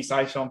anyone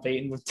besides Sean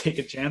Payton would take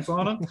a chance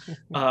on him.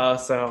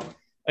 So,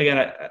 again,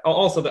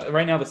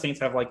 right now the Saints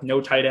have no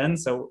tight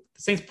end. So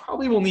the Saints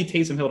probably will need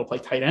Taysom Hill to play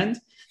tight end.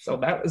 So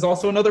that is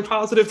also another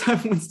positive to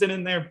have Winston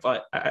in there.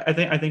 But I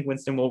think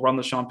Winston will run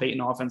the Sean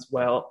Payton offense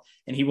well,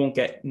 and he won't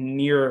get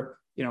near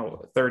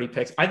 30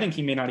 picks. I think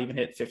he may not even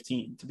hit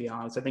 15, to be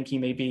honest. I think he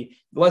may be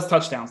less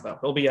touchdowns, though.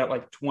 He'll be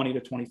at 20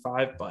 to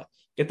 25, but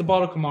get the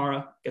ball to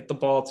Kamara, get the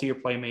ball to your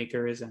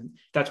playmakers, and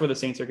that's where the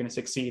Saints are going to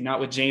succeed, not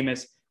with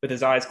Jameis with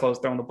his eyes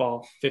closed throwing the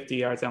ball 50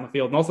 yards down the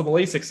field. And also the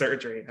LASIK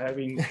surgery.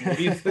 Maybe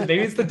it's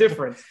the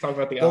difference. Talk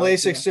about the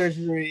LASIK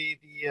surgery,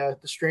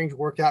 the strange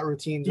workout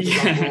routines.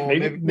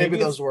 Maybe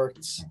those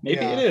worked.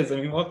 Maybe it is.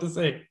 We'll have to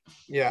see.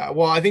 Yeah,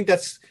 well, I think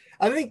that's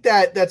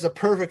a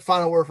perfect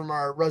final word from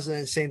our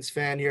resident Saints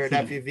fan here at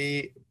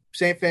FUV.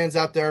 Saint fans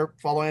out there,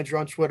 follow Andrew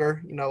on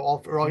Twitter,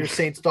 for all your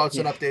Saints thoughts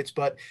and updates.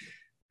 But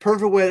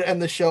perfect way to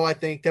end the show, I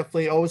think.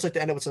 Definitely always like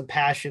to end it with some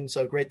passion.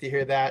 So great to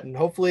hear that. And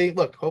hopefully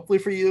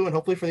for you and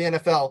hopefully for the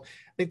NFL,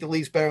 I think the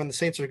league's better when the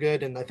Saints are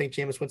good. And I think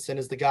Jameis Winston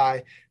is the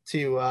guy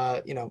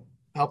to,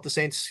 help the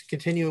Saints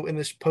continue in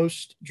this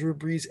post-Drew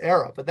Brees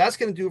era. But that's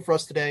going to do it for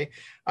us today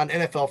on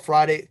NFL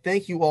Friday.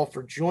 Thank you all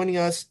for joining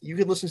us. You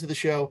can listen to the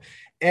show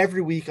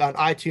every week on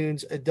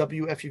iTunes at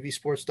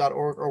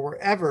WFUVsports.org or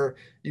wherever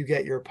you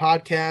get your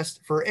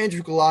podcast. For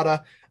Andrew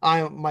Gullotta,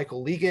 I'm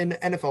Michael Legan.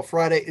 NFL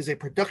Friday is a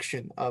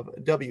production of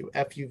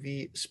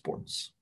WFUV Sports.